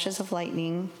came flashes of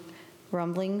lightning,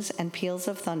 rumblings, and peals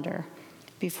of thunder.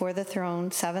 Before the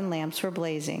throne, 7 lamps were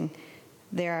blazing.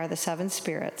 These are the 7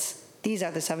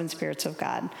 spirits of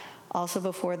God. Also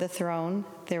before the throne,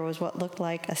 there was what looked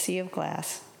like a sea of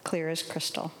glass, clear as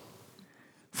crystal.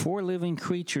 4 living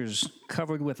creatures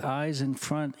covered with eyes in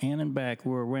front and in back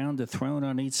were around the throne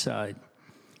on each side.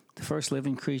 The first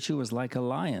living creature was like a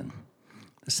lion.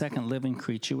 The second living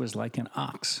creature was like an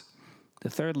ox. The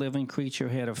third living creature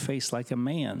had a face like a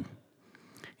man.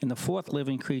 And the fourth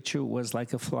living creature was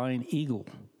like a flying eagle.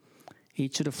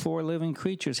 Each of the 4 living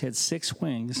creatures had 6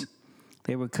 wings.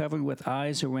 They were covered with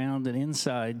eyes around and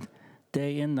inside,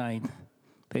 day and night.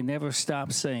 They never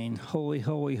stopped saying, "Holy,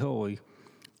 holy, holy,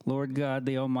 Lord God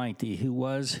the Almighty, who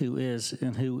was, who is,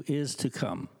 and who is to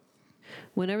come."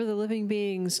 Whenever the living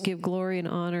beings give glory and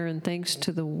honor and thanks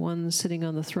to the one sitting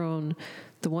on the throne,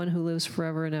 the one who lives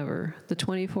forever and ever, the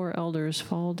 24 elders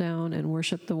fall down and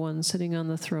worship the one sitting on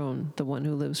the throne, the one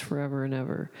who lives forever and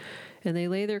ever. And they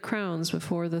lay their crowns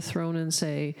before the throne and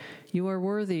say, "You are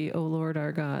worthy, O Lord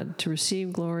our God, to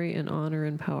receive glory and honor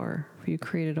and power. For you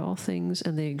created all things,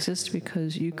 and they exist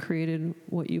because you created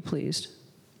what you pleased."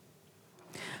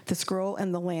 The scroll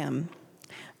and the Lamb.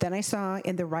 Then I saw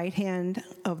in the right hand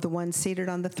of the one seated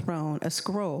on the throne a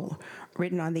scroll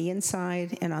written on the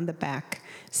inside and on the back,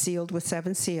 sealed with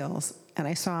 7 seals. And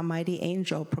I saw a mighty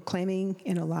angel proclaiming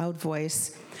in a loud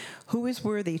voice, "Who is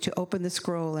worthy to open the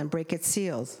scroll and break its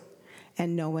seals?"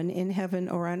 And no one in heaven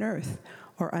or on earth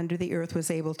or under the earth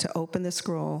was able to open the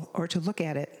scroll or to look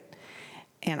at it.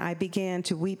 And I began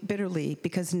to weep bitterly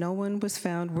because no one was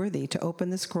found worthy to open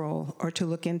the scroll or to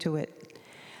look into it.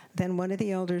 Then one of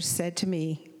the elders said to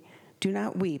me, "Do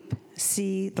not weep.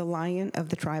 See, the Lion of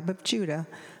the tribe of Judah,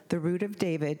 the Root of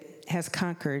David, has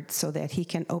conquered so that he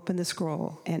can open the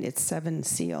scroll and its 7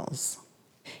 seals."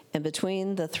 And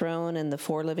between the throne and the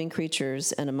 4 living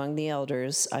creatures and among the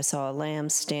elders, I saw a lamb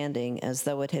standing as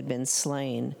though it had been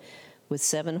slain, with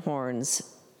 7 horns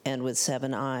and with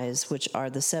 7 eyes, which are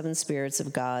the 7 spirits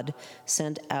of God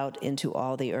sent out into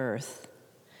all the earth.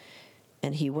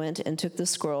 And he went and took the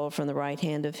scroll from the right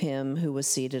hand of him who was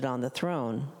seated on the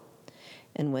throne.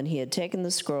 And when he had taken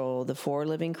the scroll, the 4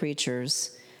 living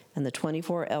creatures and the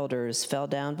 24 elders fell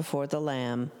down before the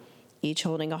Lamb, each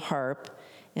holding a harp,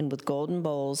 and with golden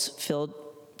bowls filled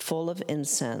full of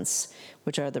incense,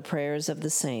 which are the prayers of the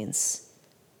saints.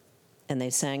 And they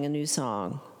sang a new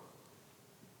song.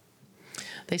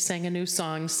 They sang a new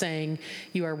song, saying,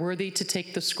 "You are worthy to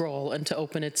take the scroll and to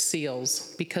open its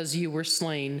seals, because you were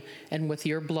slain, and with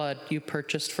your blood you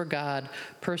purchased for God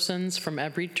persons from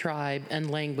every tribe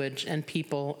and language and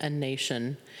people and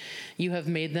nation. You have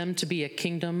made them to be a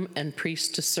kingdom and priests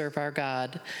to serve our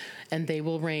God, and they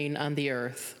will reign on the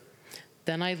earth."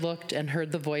 Then I looked and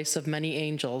heard the voice of many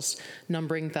angels,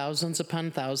 numbering thousands upon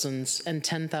thousands, and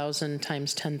 10,000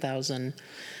 times 10,000.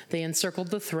 They encircled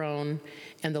the throne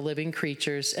and the living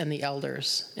creatures and the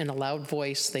elders. In a loud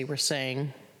voice they were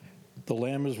saying, "The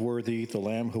Lamb is worthy, the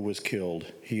Lamb who was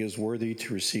killed. He is worthy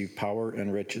to receive power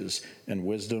and riches, and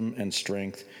wisdom and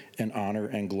strength, and honor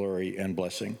and glory and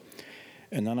blessing."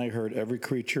 And then I heard every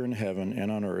creature in heaven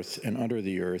and on earth and under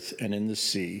the earth and in the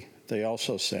sea. They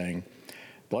also sang,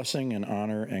 "Blessing and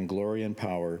honor and glory and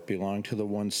power belong to the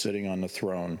one sitting on the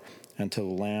throne and to the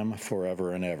Lamb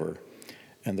forever and ever.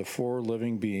 And the 4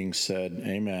 living beings said,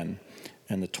 Amen.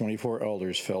 And the 24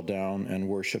 elders fell down and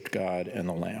worshiped God and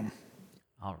the Lamb.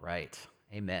 All right.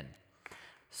 Amen.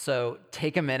 So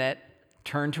take a minute,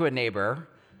 turn to a neighbor,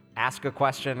 ask a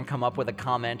question, come up with a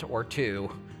comment or two,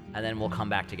 and then we'll come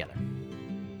back together.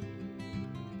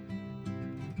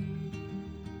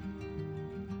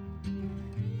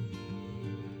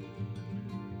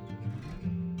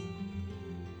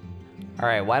 All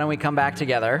right, why don't we come back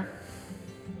together?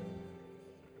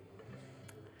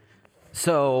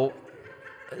 So,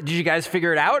 did you guys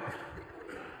figure it out?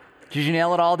 Did you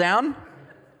nail it all down?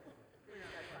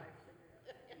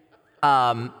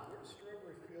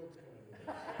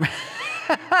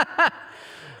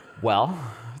 Well,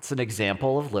 it's an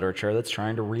example of literature that's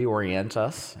trying to reorient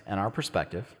us and our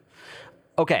perspective.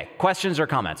 Okay, questions or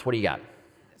comments? What do you got?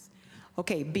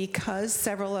 Okay, because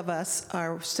several of us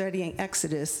are studying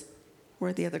Exodus,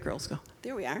 where'd the other girls go?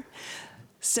 There we are.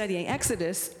 Studying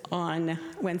Exodus on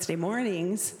Wednesday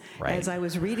mornings. Right. As I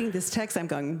was reading this text, I'm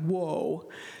going, whoa.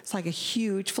 It's like a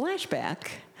huge flashback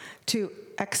to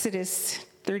Exodus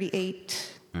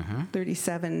 38,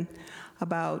 37,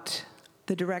 about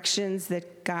the directions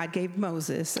that God gave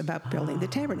Moses about building the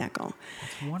tabernacle.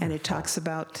 And it talks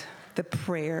about the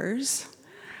prayers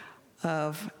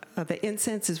of the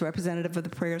incense is representative of the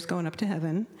prayers going up to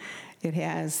heaven. It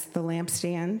has the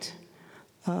lampstand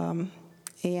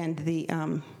and the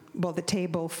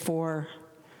table for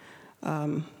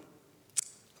the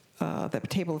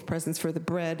table of presence for the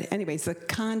bread. Anyways, the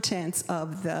contents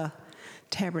of the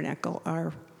tabernacle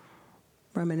are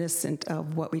reminiscent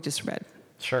of what we just read.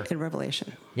 Sure. In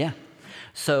Revelation. Yeah.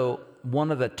 So one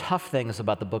of the tough things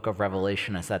about the book of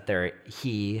Revelation is that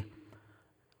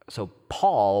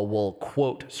Paul will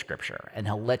quote scripture and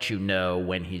he'll let you know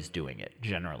when he's doing it,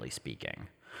 generally speaking.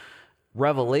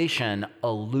 Revelation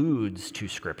alludes to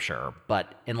scripture,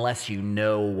 but unless you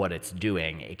know what it's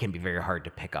doing, it can be very hard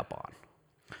to pick up on.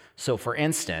 So for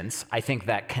instance, I think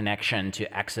that connection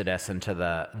to Exodus and to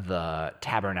the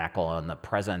tabernacle and the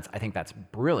presence, I think that's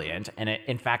brilliant. And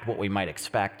in fact, what we might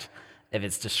expect if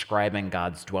it's describing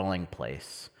God's dwelling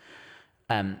place.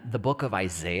 The book of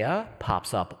Isaiah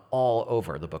pops up all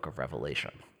over the book of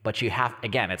Revelation. But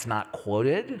it's not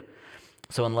quoted.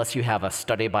 So unless you have a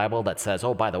study Bible that says,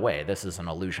 oh, by the way, this is an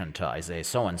allusion to Isaiah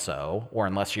so-and-so, or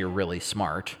unless you're really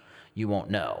smart, you won't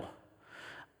know.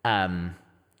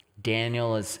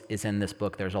 Daniel is in this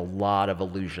book. There's a lot of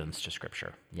allusions to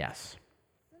Scripture. Yes.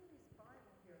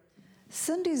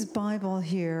 Cindy's Bible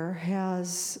here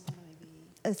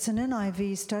it's an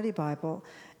NIV study Bible,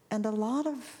 and a lot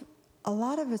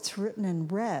of it's written in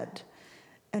red.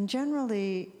 And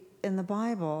generally in the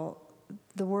Bible,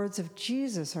 the words of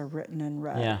Jesus are written in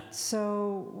red. Yeah.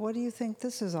 So what do you think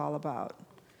this is all about?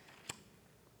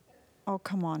 Oh,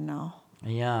 come on now.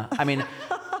 Yeah. I mean,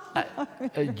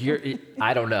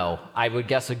 I don't know. I would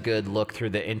guess a good look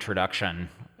through the introduction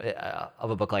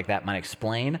of a book like that might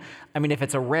explain. I mean, if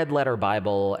it's a red letter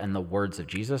Bible and the words of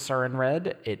Jesus are in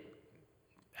red,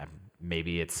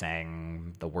 maybe it's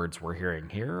saying the words we're hearing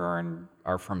here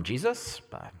are from Jesus,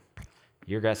 but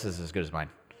your guess is as good as mine.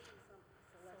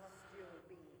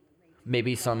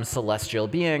 Maybe some celestial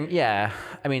being. Yeah.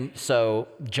 I mean, so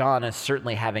John is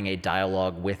certainly having a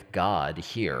dialogue with God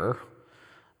here.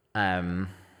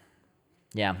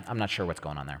 Yeah, I'm not sure what's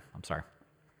going on there. I'm sorry.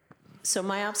 So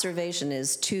my observation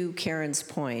is, to Karen's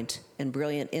point and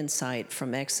brilliant insight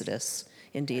from Exodus,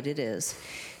 indeed it is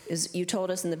you told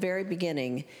us in the very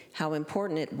beginning how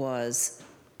important it was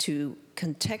to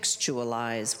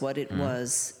contextualize what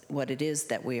it is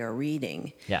that we are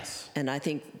reading. Yes. And I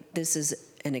think this is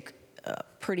a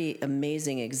pretty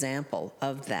amazing example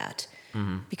of that,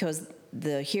 because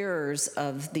the hearers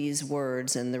of these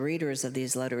words and the readers of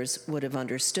these letters would have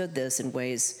understood this in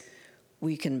ways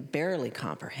we can barely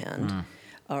comprehend,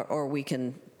 or we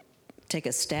can take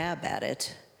a stab at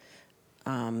it.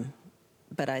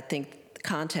 But I think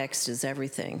context is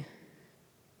everything.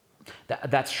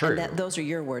 That's true. And those are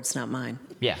your words, not mine.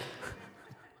 Yeah.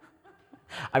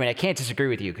 I mean, I can't disagree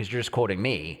with you because you're just quoting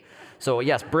me. So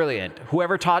yes, brilliant.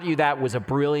 Whoever taught you that was a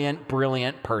brilliant,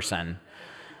 brilliant person.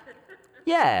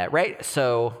 Yeah, right?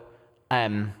 So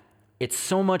it's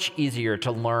so much easier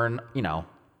to learn, an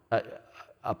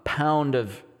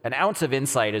ounce of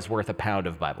insight is worth a pound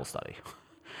of Bible study.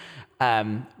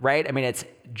 Right? I mean, it's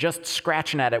just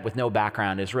scratching at it with no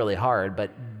background is really hard,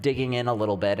 but digging in a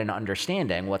little bit and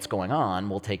understanding what's going on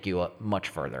will take you much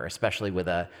further, especially with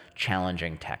a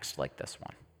challenging text like this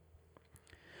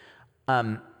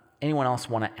one. Anyone else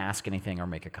want to ask anything or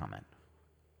make a comment?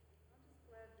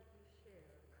 At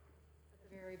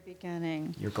the very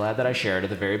beginning. You're glad that I shared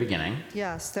at the very beginning.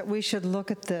 Yes, that we should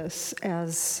look at this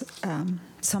as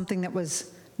something that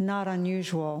was not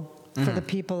unusual for the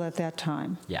people at that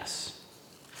time, Yes.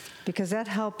 because that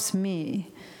helps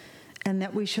me. And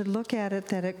that we should look at it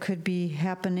that it could be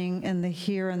happening in the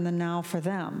here and the now for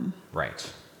them.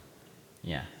 Right.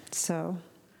 Yeah. So,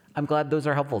 I'm glad those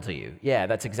are helpful to you. Yeah,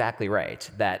 that's exactly right.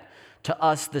 That to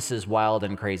us, this is wild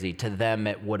and crazy. To them,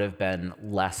 it would have been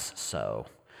less so.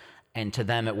 And to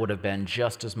them, it would have been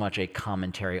just as much a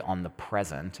commentary on the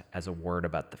present as a word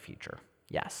about the future.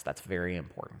 Yes, that's very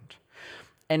important.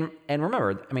 And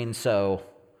remember, I mean, so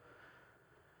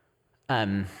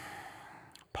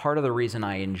part of the reason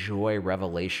I enjoy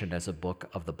Revelation as a book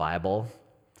of the Bible,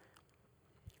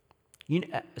 you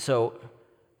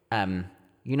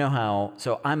know how,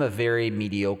 so I'm a very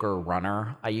mediocre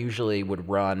runner. I usually would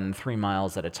run 3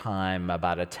 miles at a time,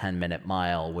 about a 10-minute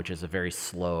mile, which is a very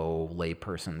slow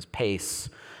layperson's pace.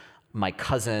 My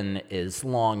cousin is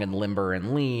long and limber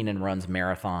and lean and runs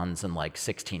marathons in like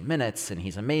 16 minutes, and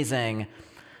he's amazing.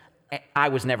 I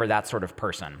was never that sort of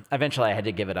person. Eventually, I had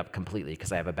to give it up completely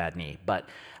because I have a bad knee. But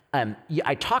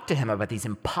I talked to him about these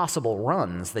impossible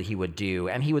runs that he would do,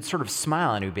 and he would sort of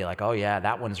smile and he would be like, oh yeah,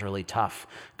 that one's really tough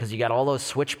because you got all those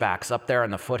switchbacks up there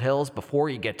in the foothills before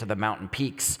you get to the mountain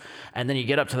peaks, and then you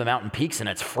get up to the mountain peaks and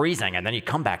it's freezing, and then you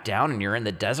come back down and you're in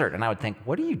the desert. And I would think,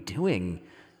 what are you doing,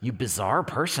 you bizarre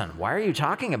person? Why are you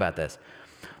talking about this?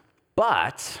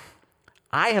 But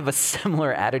I have a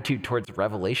similar attitude towards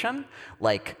Revelation.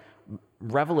 Like,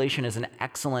 Revelation is an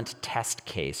excellent test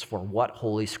case for what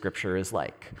Holy Scripture is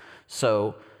like.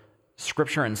 So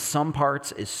Scripture in some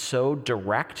parts is so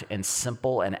direct and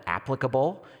simple and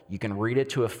applicable, you can read it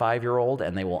to a 5-year-old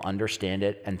and they will understand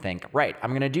it and think, right, I'm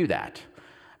going to do that.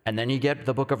 And then you get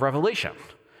the book of Revelation,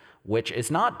 which is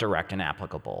not direct and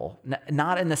applicable,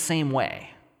 not in the same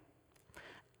way.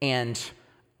 And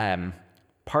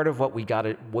part of what we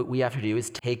have to do is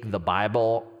take the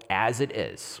Bible as it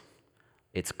is.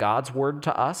 It's God's word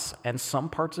to us, and some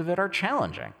parts of it are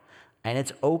challenging. And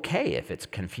it's okay if it's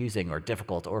confusing or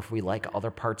difficult, or if we like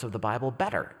other parts of the Bible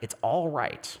better. It's all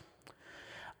right.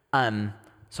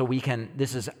 So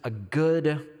this is a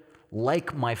good,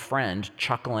 like my friend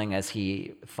chuckling as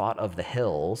he thought of the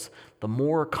hills, the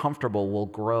more comfortable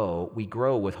we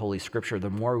grow with Holy Scripture, the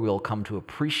more we'll come to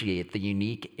appreciate the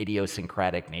unique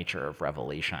idiosyncratic nature of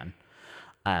Revelation,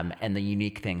 and the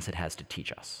unique things it has to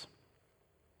teach us.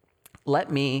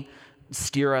 Let me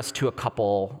steer us to a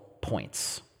couple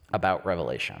points about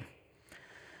Revelation.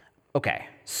 Okay,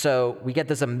 so we get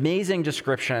this amazing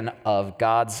description of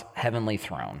God's heavenly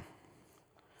throne.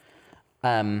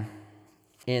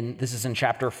 This is in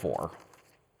chapter 4.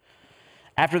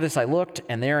 After this I looked,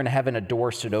 and there in heaven a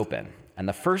door stood open. And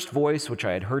the first voice, which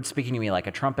I had heard speaking to me like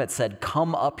a trumpet, said,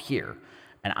 "Come up here,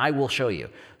 and I will show you."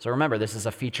 So remember, this is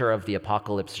a feature of the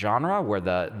apocalypse genre where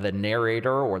the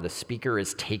narrator or the speaker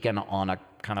is taken on a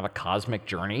kind of a cosmic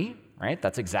journey, right?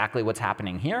 That's exactly what's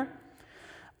happening here.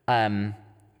 At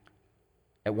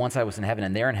once I was in heaven,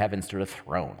 and there in heaven stood a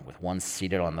throne with one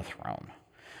seated on the throne.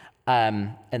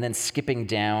 And then skipping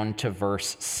down to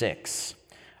verse 6.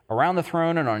 Around the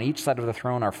throne and on each side of the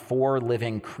throne are 4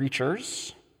 living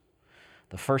creatures.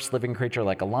 The first living creature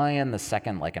like a lion, the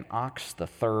second like an ox, the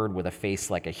third with a face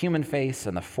like a human face,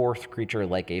 and the fourth creature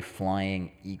like a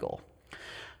flying eagle.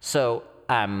 So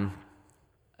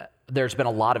there's been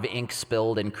a lot of ink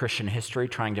spilled in Christian history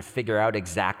trying to figure out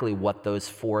exactly what those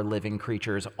 4 living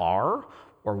creatures are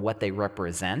or what they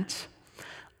represent.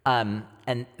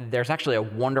 And there's actually a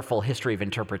wonderful history of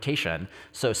interpretation.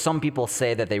 So some people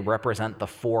say that they represent the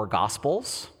 4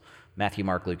 Gospels, Matthew,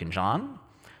 Mark, Luke, and John.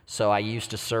 So I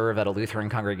used to serve at a Lutheran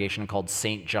congregation called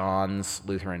St. John's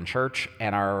Lutheran Church,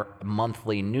 and our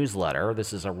monthly newsletter,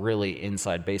 this is a really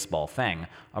inside baseball thing,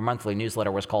 our monthly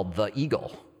newsletter was called The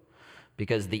Eagle,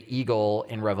 because the eagle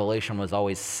in Revelation was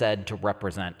always said to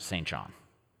represent St. John.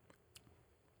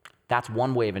 That's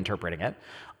one way of interpreting it.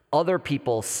 Other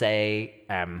people say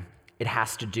it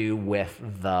has to do with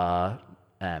they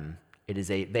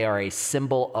are a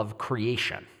symbol of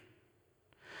creation.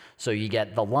 So you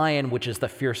get the lion, which is the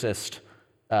fiercest,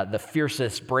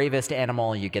 bravest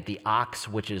animal. You get the ox,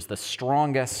 which is the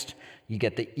strongest. You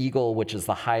get the eagle, which is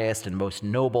the highest and most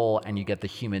noble. And you get the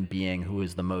human being, who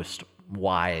is the most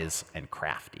wise and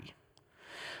crafty.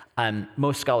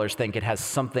 Most scholars think it has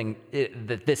something,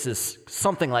 that this is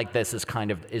something like this is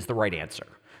the right answer.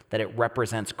 That it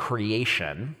represents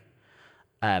creation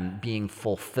being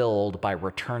fulfilled by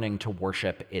returning to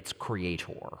worship its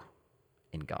creator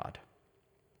in God.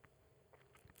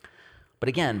 But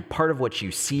again, part of what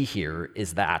you see here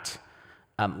is that,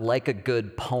 like a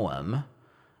good poem,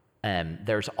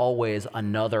 there's always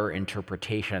another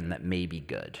interpretation that may be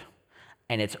good.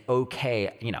 And it's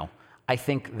okay, I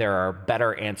think there are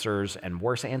better answers and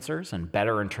worse answers, and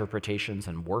better interpretations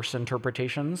and worse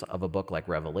interpretations of a book like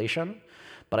Revelation.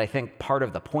 But I think part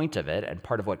of the point of it, and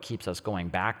part of what keeps us going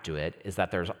back to it, is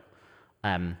that there's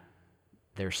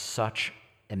such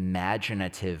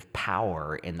imaginative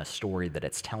power in the story that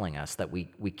it's telling us that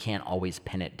we can't always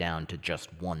pin it down to just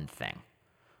one thing.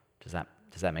 Does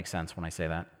that make sense when I say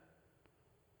that?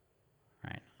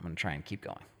 All right, I'm going to try and keep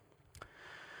going.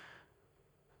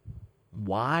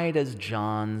 Why does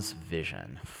John's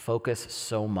vision focus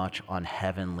so much on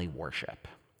heavenly worship?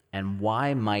 And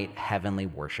why might heavenly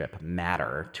worship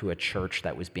matter to a church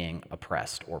that was being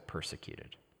oppressed or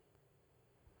persecuted?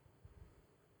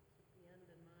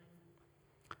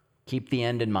 Keep the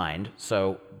end in mind.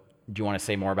 So, do you want to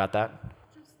say more about that?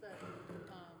 Just that,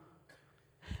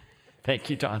 Thank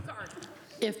you, Don.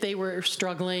 if they were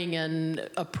struggling and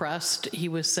oppressed, he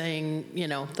was saying,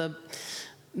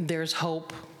 there's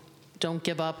hope. Don't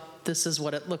give up. This is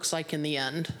what it looks like in the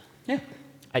end. Yeah,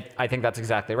 I think that's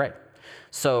exactly right.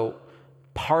 So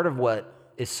part of what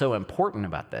is so important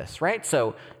about this, right?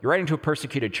 So you're writing to a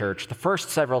persecuted church. The first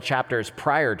several chapters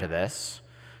prior to this,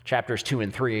 chapters 2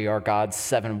 and 3, are God's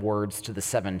 7 words to the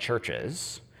 7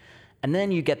 churches. And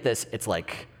then you get this, it's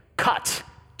like, cut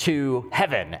to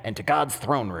heaven and to God's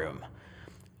throne room.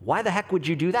 Why the heck would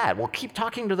you do that? Well, keep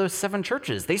talking to those 7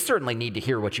 churches. They certainly need to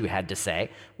hear what you had to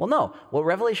say. Well, no. What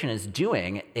Revelation is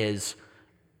doing is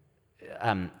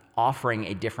offering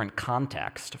a different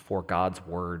context for God's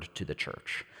word to the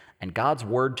church. And God's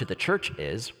word to the church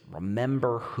is,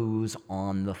 remember who's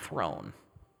on the throne.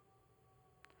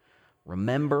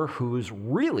 Remember who's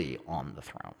really on the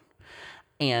throne.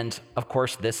 And of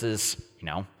course, this is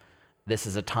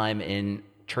a time in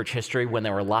church history when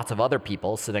there were lots of other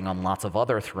people sitting on lots of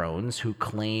other thrones who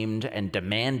claimed and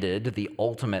demanded the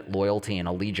ultimate loyalty and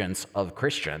allegiance of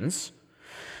Christians.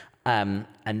 And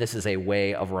this is a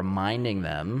way of reminding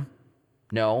them,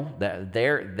 no, that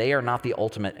they are not the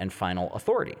ultimate and final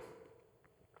authority.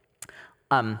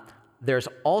 There's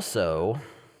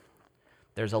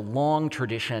a long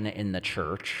tradition in the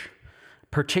church,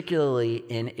 particularly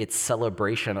in its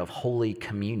celebration of Holy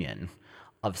Communion,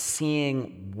 of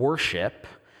seeing worship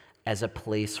as a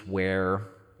place where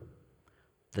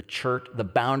the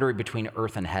boundary between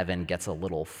earth and heaven gets a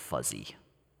little fuzzy.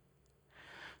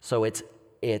 So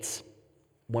it's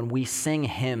when we sing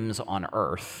hymns on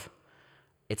earth,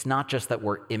 it's not just that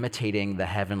we're imitating the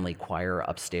heavenly choir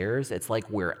upstairs, it's like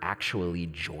we're actually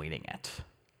joining it.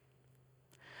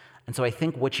 And so I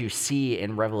think what you see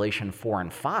in Revelation 4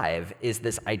 and 5 is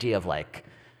this idea of like,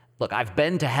 look, I've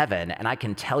been to heaven, and I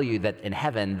can tell you that in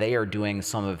heaven, they are doing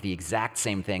some of the exact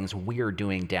same things we are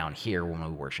doing down here when we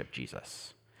worship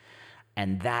Jesus.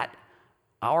 And that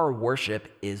our worship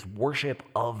is worship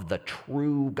of the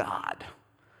true God,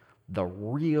 the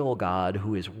real God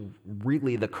who is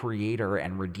really the creator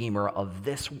and redeemer of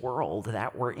this world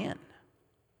that we're in.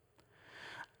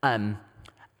 And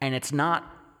it's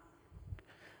not,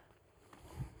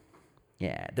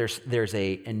 there's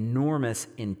a enormous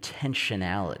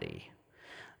intentionality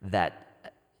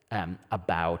that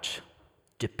about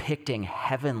depicting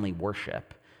heavenly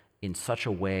worship in such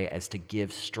a way as to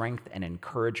give strength and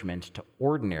encouragement to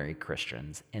ordinary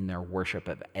Christians in their worship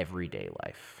of everyday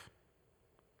life.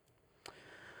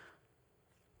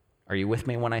 Are you with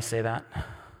me when I say that?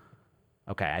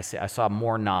 Okay, I saw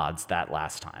more nods that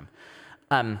last time.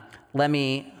 I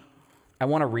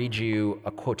want to read you a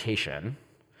quotation.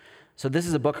 So this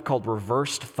is a book called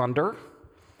Reversed Thunder.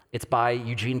 It's by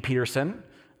Eugene Peterson,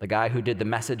 the guy who did the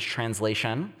Message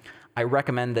translation. I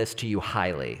recommend this to you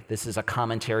highly. This is a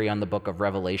commentary on the book of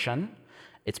Revelation.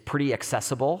 It's pretty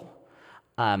accessible.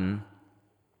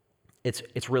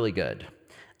 It's really good.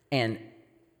 And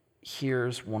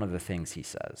here's one of the things he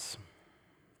says.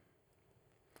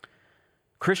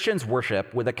 Christians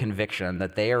worship with a conviction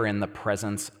that they are in the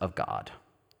presence of God.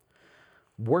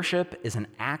 Worship is an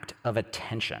act of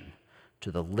attention to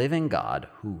the living God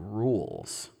who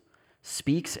rules,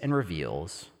 speaks and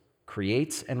reveals,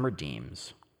 creates and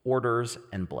redeems, orders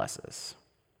and blesses.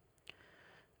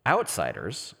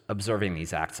 Outsiders, observing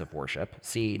these acts of worship,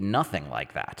 see nothing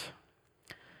like that.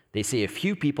 They see a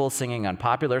few people singing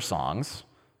unpopular songs,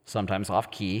 sometimes off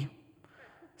key,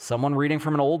 someone reading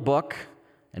from an old book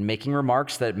and making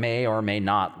remarks that may or may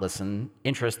not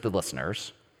interest the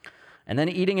listeners, and then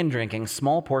eating and drinking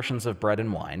small portions of bread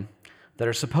and wine that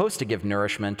are supposed to give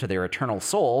nourishment to their eternal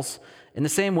souls in the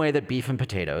same way that beef and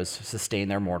potatoes sustain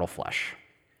their mortal flesh.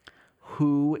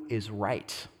 Who is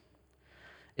right?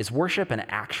 Is worship an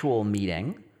actual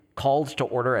meeting, called to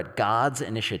order at God's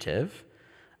initiative,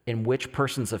 in which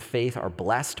persons of faith are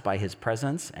blessed by his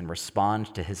presence and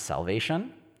respond to his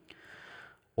salvation?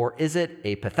 Or is it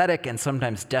a pathetic and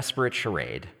sometimes desperate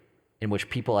charade in which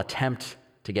people attempt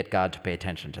to get God to pay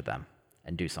attention to them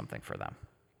and do something for them?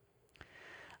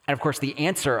 And of course, the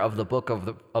answer of the book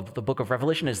of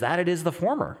Revelation is that it is the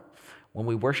former. When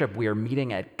we worship, we are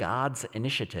meeting at God's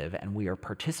initiative and we are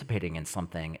participating in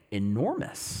something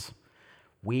enormous.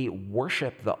 We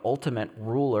worship the ultimate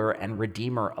ruler and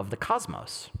redeemer of the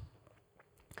cosmos.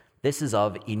 This is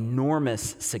of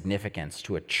enormous significance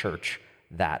to a church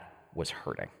that was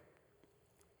hurting.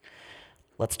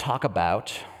 Let's talk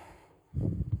about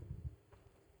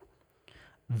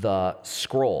the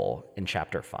scroll in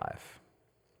chapter 5.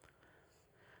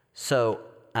 So,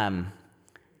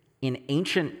 in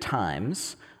ancient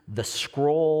times, the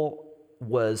scroll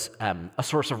was a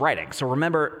source of writing. So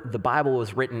remember, the Bible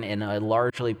was written in a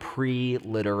largely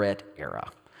pre-literate era.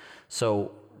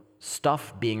 So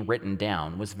stuff being written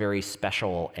down was very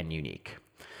special and unique.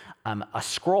 A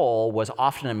scroll was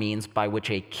often a means by which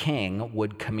a king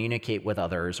would communicate with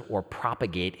others or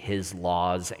propagate his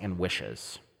laws and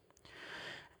wishes.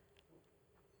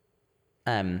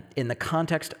 In the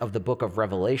context of the book of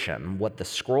Revelation, what the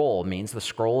scroll means, the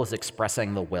scroll is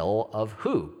expressing the will of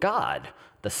who? God,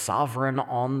 the sovereign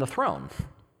on the throne.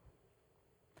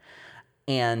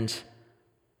 And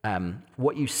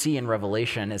what you see in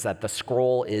Revelation is that the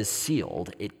scroll is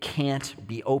sealed. It can't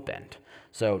be opened.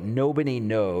 So nobody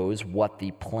knows what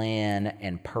the plan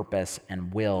and purpose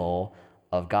and will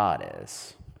of God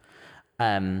is.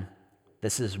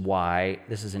 This is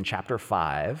in chapter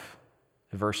 5,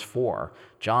 verse 4.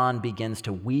 John begins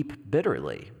to weep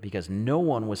bitterly because no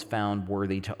one was found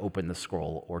worthy to open the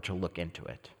scroll or to look into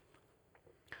it.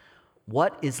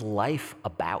 What is life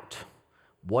about?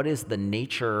 What is the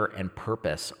nature and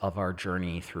purpose of our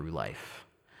journey through life?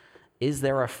 Is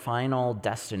there a final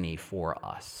destiny for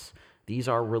us? These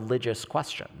are religious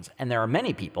questions. And there are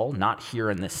many people, not here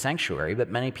in this sanctuary, but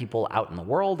many people out in the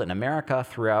world, in America,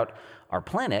 throughout our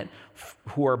planet,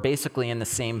 who are basically in the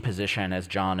same position as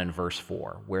John in verse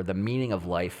 4, where the meaning of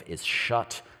life is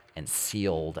shut and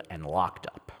sealed and locked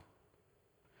up.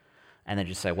 And then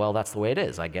you say, well, that's the way it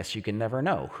is. I guess you can never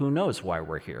know. Who knows why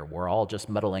we're here? We're all just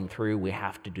muddling through. We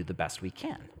have to do the best we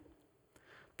can.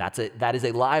 That is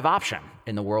a live option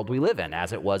in the world we live in,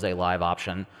 as it was a live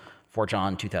option for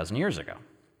John 2,000 years ago.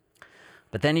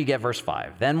 But then you get verse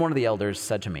 5. Then one of the elders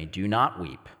said to me, "Do not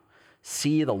weep.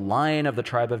 See, the Lion of the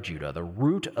tribe of Judah, the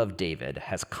Root of David,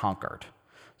 has conquered,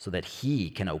 so that he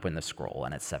can open the scroll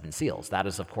and its 7 seals." That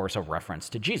is, of course, a reference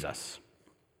to Jesus.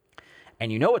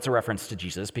 And you know it's a reference to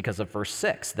Jesus because of verse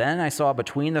 6. Then I saw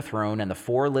between the throne and the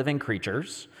 4 living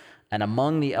creatures, and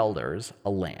among the elders, a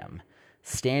lamb,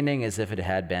 standing as if it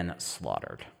had been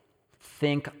slaughtered.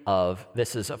 Think of,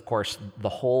 this is, of course, the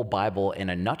whole Bible in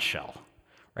a nutshell,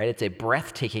 right? It's a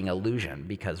breathtaking illusion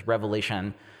because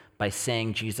Revelation, by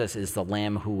saying Jesus is the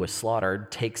lamb who was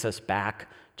slaughtered, takes us back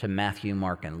to Matthew,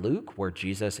 Mark, and Luke, where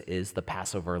Jesus is the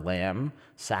Passover lamb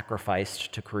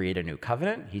sacrificed to create a new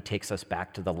covenant. He takes us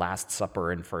back to the Last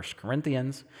Supper in 1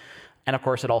 Corinthians. And of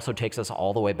course, it also takes us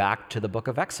all the way back to the book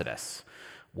of Exodus,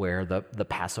 where the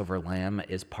Passover lamb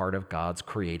is part of God's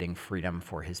creating freedom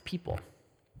for his people.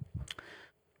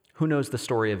 Who knows the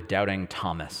story of doubting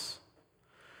Thomas?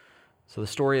 So the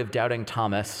story of doubting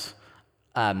Thomas,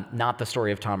 not the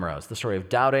story of Tom Rose, the story of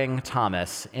doubting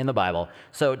Thomas in the Bible.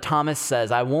 So Thomas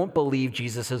says, "I won't believe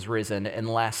Jesus is risen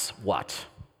unless what?"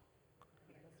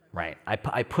 Right.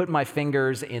 I put my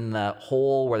fingers in the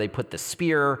hole where they put the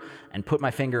spear and put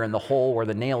my finger in the hole where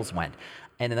the nails went.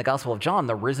 And in the Gospel of John,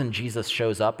 the risen Jesus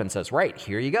shows up and says, right,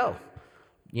 here you go.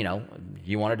 You know,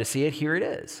 you wanted to see it, here it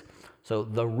is. So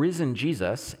the risen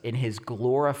Jesus, in his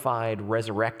glorified,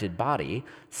 resurrected body,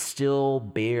 still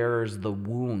bears the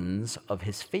wounds of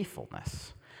his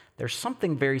faithfulness. There's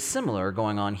something very similar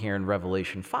going on here in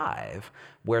Revelation 5,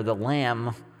 where the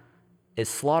lamb is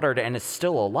slaughtered and is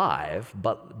still alive,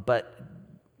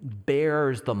 but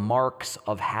bears the marks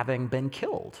of having been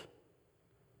killed.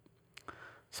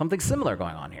 Something similar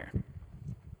going on here.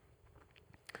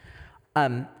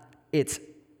 It's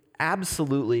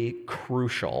absolutely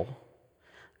crucial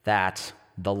that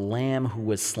the lamb who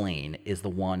was slain is the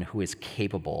one who is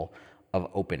capable of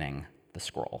opening the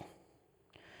scroll.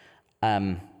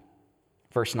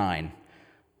 Verse 9,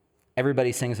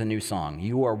 everybody sings a new song.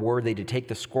 "You are worthy to take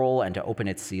the scroll and to open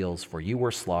its seals, for you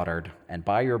were slaughtered, and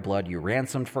by your blood you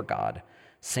ransomed for God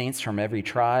saints from every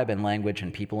tribe and language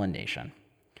and people and nation.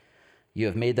 You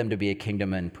have made them to be a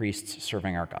kingdom and priests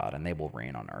serving our God, and they will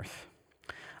reign on earth."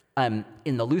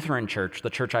 In the Lutheran church, the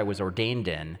church I was ordained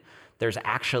in, there's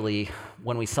actually,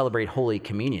 when we celebrate Holy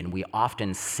Communion, we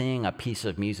often sing a piece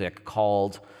of music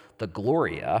called the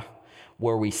Gloria,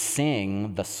 where we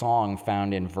sing the song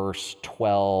found in verse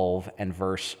 12 and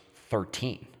verse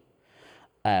 13.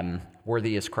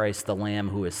 Worthy is Christ, the Lamb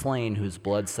who is slain, whose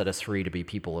blood set us free to be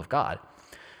people of God.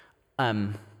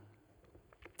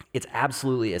 It's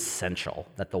absolutely essential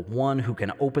that the one who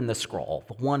can open the scroll,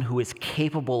 the one who is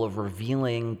capable of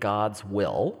revealing God's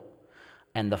will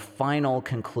and the final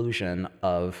conclusion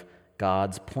of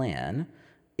God's plan,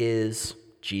 is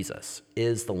Jesus,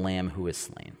 is the Lamb who is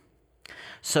slain.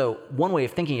 So one way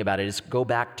of thinking about it is go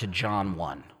back to John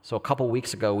 1. So a couple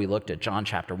weeks ago, we looked at John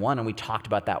chapter 1, and we talked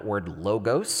about that word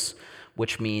logos,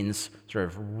 which means sort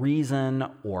of reason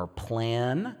or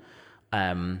plan.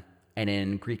 And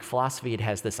in Greek philosophy, it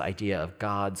has this idea of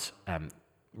God's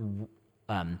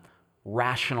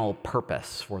rational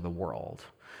purpose for the world.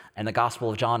 And the Gospel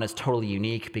of John is totally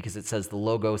unique because it says the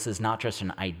logos is not just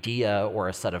an idea or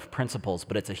a set of principles,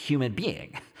 but it's a human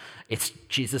being. It's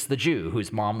Jesus the Jew,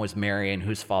 whose mom was Mary and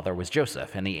whose father was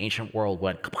Joseph, and the ancient world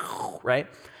went, right?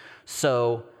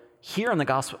 So here in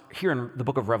the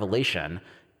book of Revelation,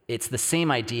 it's the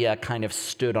same idea kind of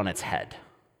stood on its head.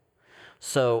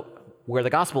 So where the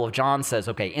Gospel of John says,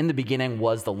 okay, in the beginning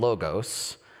was the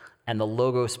Logos, and the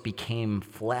Logos became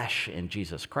flesh in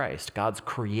Jesus Christ. God's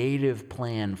creative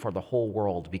plan for the whole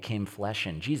world became flesh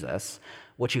in Jesus.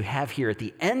 What you have here at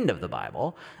the end of the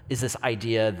Bible is this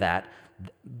idea that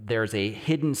there's a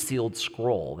hidden sealed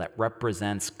scroll that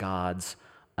represents God's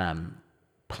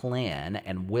plan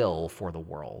and will for the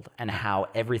world, and how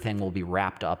everything will be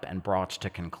wrapped up and brought to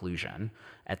conclusion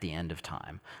at the end of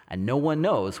time. And no one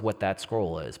knows what that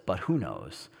scroll is, but who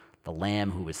knows? The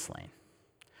Lamb who was slain.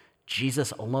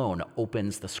 Jesus alone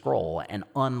opens the scroll and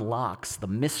unlocks the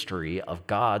mystery of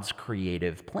God's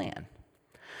creative plan.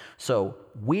 So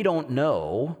we don't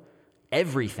know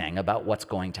everything about what's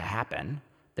going to happen.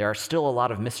 There are still a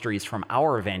lot of mysteries from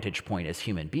our vantage point as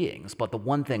human beings, but the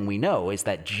one thing we know is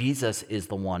that Jesus is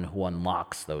the one who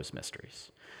unlocks those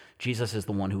mysteries. Jesus is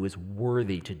the one who is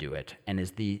worthy to do it and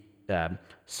is the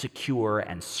secure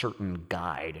and certain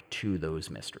guide to those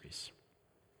mysteries.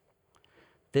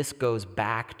 This goes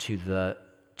back to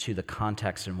the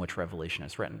context in which Revelation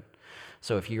is written.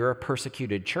 So if you're a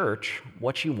persecuted church,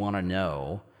 what you want to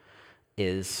know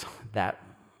is that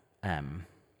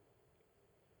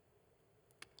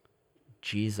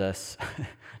Jesus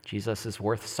is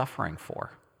worth suffering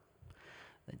for.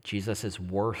 Jesus is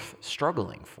worth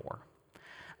struggling for.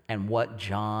 And what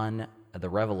John the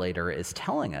Revelator is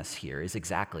telling us here is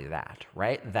exactly that,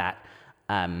 right? That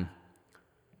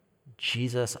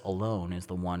Jesus alone is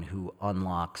the one who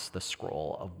unlocks the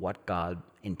scroll of what God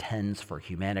intends for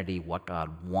humanity, what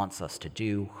God wants us to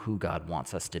do, who God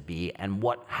wants us to be, and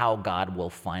how God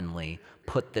will finally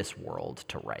put this world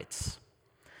to rights.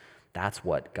 That's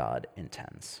what God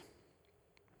intends.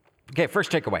 Okay,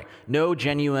 first takeaway. No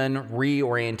genuine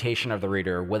reorientation of the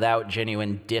reader without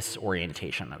genuine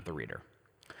disorientation of the reader.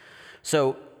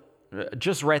 So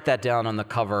just write that down on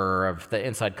the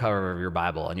inside cover of your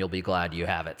Bible, and you'll be glad you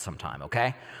have it sometime,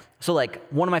 okay? So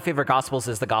one of my favorite Gospels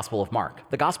is the Gospel of Mark.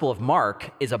 The Gospel of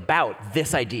Mark is about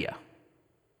this idea.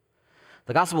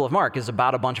 The Gospel of Mark is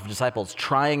about a bunch of disciples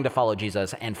trying to follow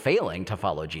Jesus and failing to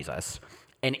follow Jesus.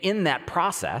 And in that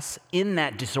process, in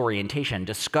that disorientation,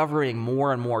 discovering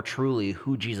more and more truly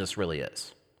who Jesus really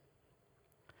is.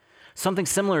 Something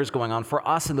similar is going on for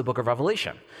us in the book of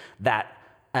Revelation, that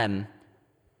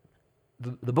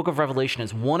the book of Revelation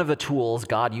is one of the tools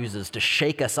God uses to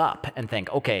shake us up and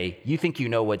think, okay, you think you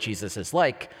know what Jesus is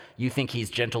like. You think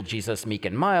he's gentle Jesus, meek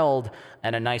and mild,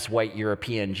 and a nice white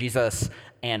European Jesus,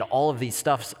 and all of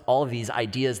these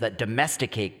ideas that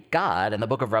domesticate God, and the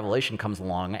book of Revelation comes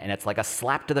along, and it's like a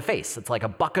slap to the face. It's like a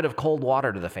bucket of cold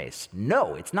water to the face.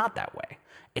 No, it's not that way.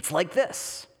 It's like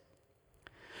this.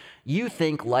 You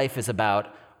think life is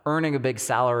about earning a big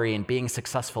salary and being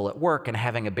successful at work and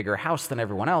having a bigger house than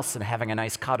everyone else and having a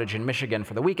nice cottage in Michigan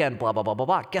for the weekend, blah, blah, blah, blah,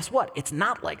 blah. Guess what? It's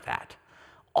not like that.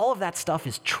 All of that stuff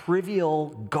is trivial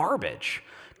garbage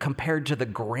compared to the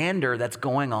grandeur that's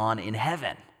going on in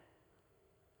heaven,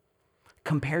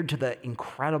 compared to the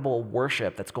incredible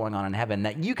worship that's going on in heaven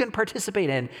that you can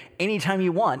participate in anytime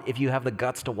you want if you have the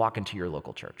guts to walk into your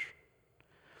local church.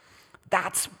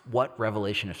 That's what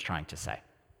Revelation is trying to say.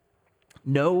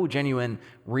 No genuine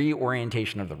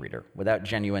reorientation of the reader without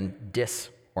genuine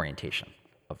disorientation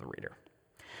of the reader.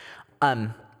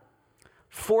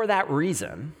 For that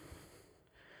reason,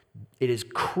 it is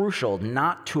crucial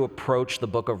not to approach the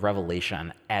book of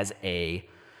Revelation as a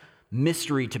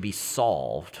mystery to be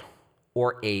solved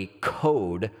or a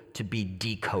code to be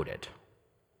decoded.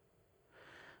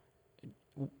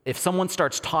 If someone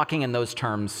starts talking in those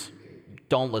terms,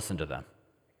 don't listen to them.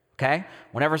 Okay?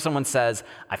 Whenever someone says,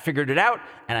 I figured it out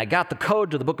and I got the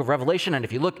code to the book of Revelation, and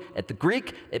if you look at the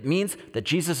Greek, it means that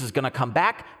Jesus is going to come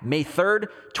back May 3rd,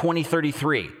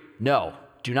 2033. No,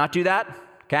 do not do that.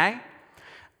 Okay?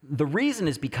 The reason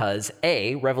is because,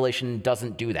 A, Revelation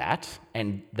doesn't do that,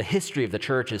 and the history of the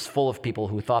church is full of people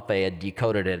who thought they had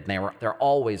decoded it, and they're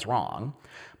always wrong.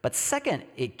 But second,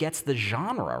 it gets the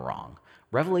genre wrong.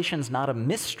 Revelation's not a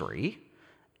mystery,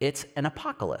 it's an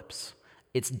apocalypse.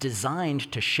 It's designed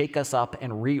to shake us up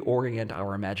and reorient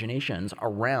our imaginations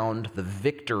around the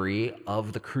victory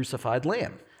of the crucified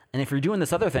Lamb. And if you're doing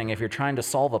this other thing, if you're trying to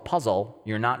solve a puzzle,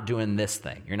 you're not doing this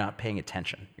thing. You're not paying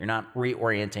attention. You're not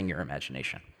reorienting your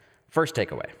imagination. First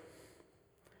takeaway.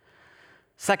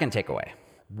 Second takeaway.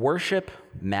 Worship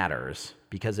matters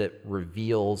because it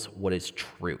reveals what is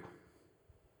true.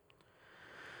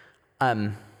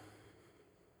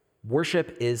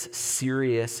 Worship is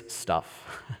serious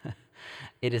stuff.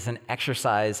 It is an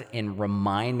exercise in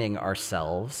reminding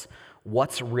ourselves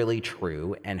what's really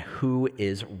true and who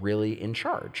is really in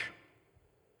charge.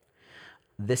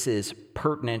 This is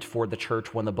pertinent for the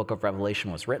church when the book of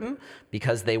Revelation was written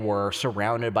because they were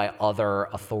surrounded by other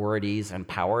authorities and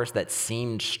powers that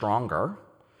seemed stronger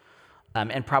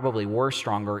and probably were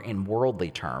stronger in worldly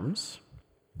terms.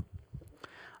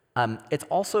 It's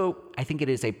also, I think it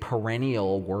is a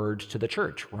perennial word to the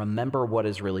church. Remember what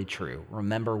is really true.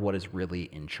 Remember what is really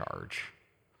in charge.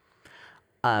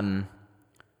 Some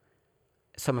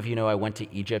of you know I went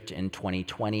to Egypt in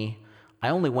 2020. I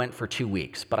only went for 2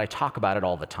 weeks, but I talk about it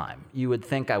all the time. You would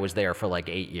think I was there for like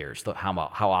 8 years,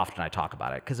 how often I talk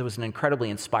about it, because it was an incredibly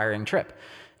inspiring trip.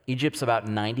 Egypt's about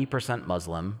 90%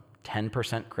 Muslim,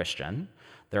 10% Christian.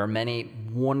 There are many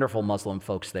wonderful Muslim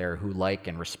folks there who like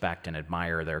and respect and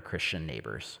admire their Christian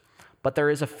neighbors. But there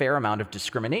is a fair amount of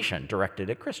discrimination directed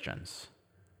at Christians.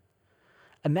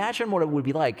 Imagine what it would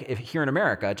be like if here in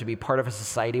America to be part of a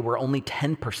society where only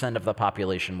 10% of the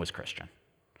population was Christian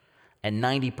and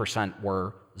 90%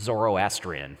 were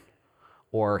Zoroastrian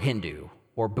or Hindu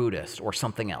or Buddhist or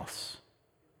something else.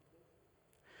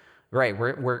 Right,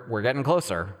 we're getting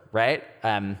closer, right?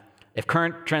 If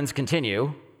current trends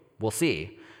continue, we'll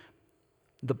see.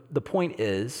 The point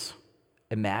is,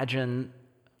 imagine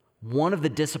one of the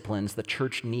disciplines the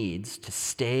church needs to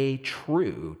stay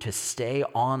true, to stay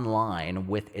online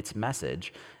with its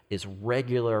message, is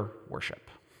regular worship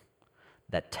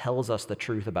that tells us the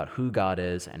truth about who God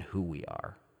is and who we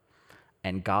are,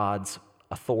 and God's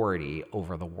authority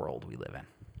over the world we live in.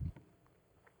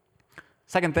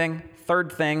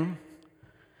 Third thing,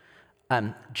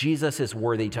 Jesus is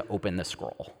worthy to open the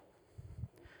scroll.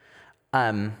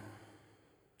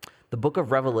 The book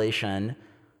of Revelation,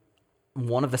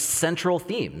 one of the central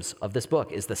themes of this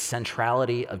book is the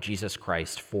centrality of Jesus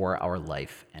Christ for our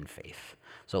life and faith.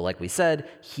 So like we said,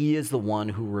 he is the one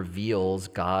who reveals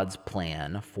God's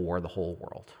plan for the whole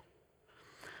world.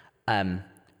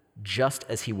 Just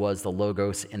as he was the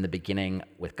Logos in the beginning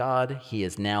with God, he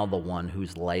is now the one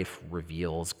whose life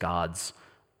reveals God's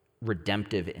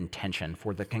redemptive intention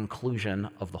for the conclusion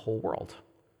of the whole world.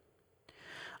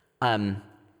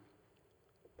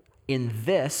 In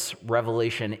this,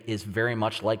 Revelation is very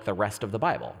much like the rest of the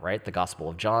Bible, right? The Gospel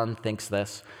of John thinks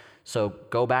this. So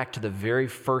go back to the very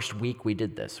first week we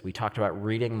did this. We talked about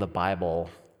reading the Bible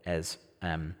as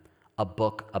a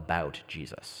book about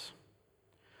Jesus.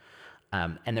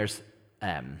 And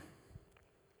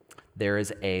there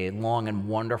is a long and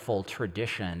wonderful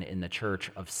tradition in the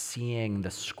church of seeing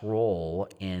the scroll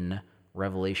in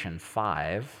Revelation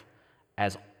 5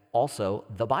 as also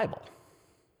the Bible.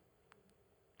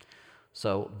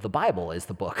 So the Bible is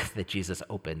the book that Jesus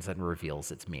opens and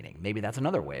reveals its meaning. Maybe that's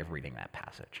another way of reading that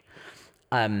passage.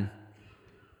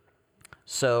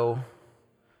 So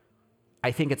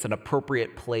I think it's an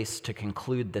appropriate place to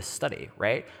conclude this study,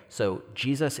 right? So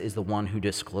Jesus is the one who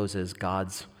discloses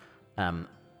God's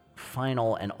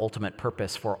final and ultimate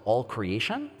purpose for all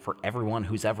creation, for everyone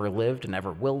who's ever lived and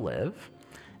ever will live.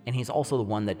 And he's also the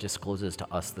one that discloses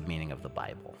to us the meaning of the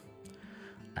Bible.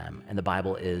 And the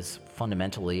Bible is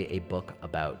fundamentally a book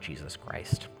about Jesus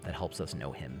Christ that helps us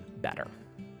know him better.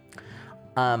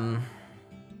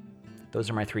 Those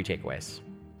are my 3 takeaways.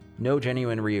 No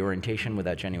genuine reorientation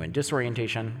without genuine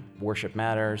disorientation. Worship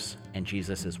matters, and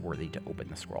Jesus is worthy to open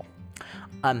the scroll.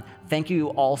 Thank you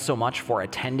all so much for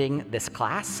attending this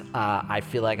class. I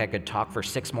feel like I could talk for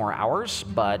 6 more hours,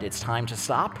 but it's time to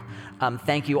stop.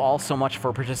 Thank you all so much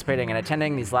for participating and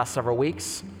attending these last several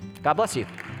weeks. God bless you.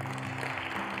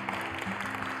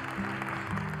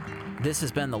 This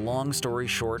has been the Long Story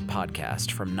Short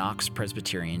podcast from Knox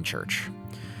Presbyterian Church.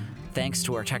 Thanks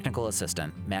to our technical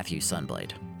assistant, Matthew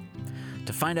Sunblade.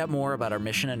 To find out more about our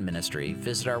mission and ministry,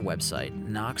 visit our website,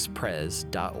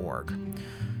 knoxpres.org.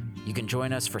 You can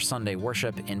join us for Sunday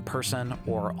worship in person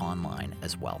or online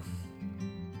as well.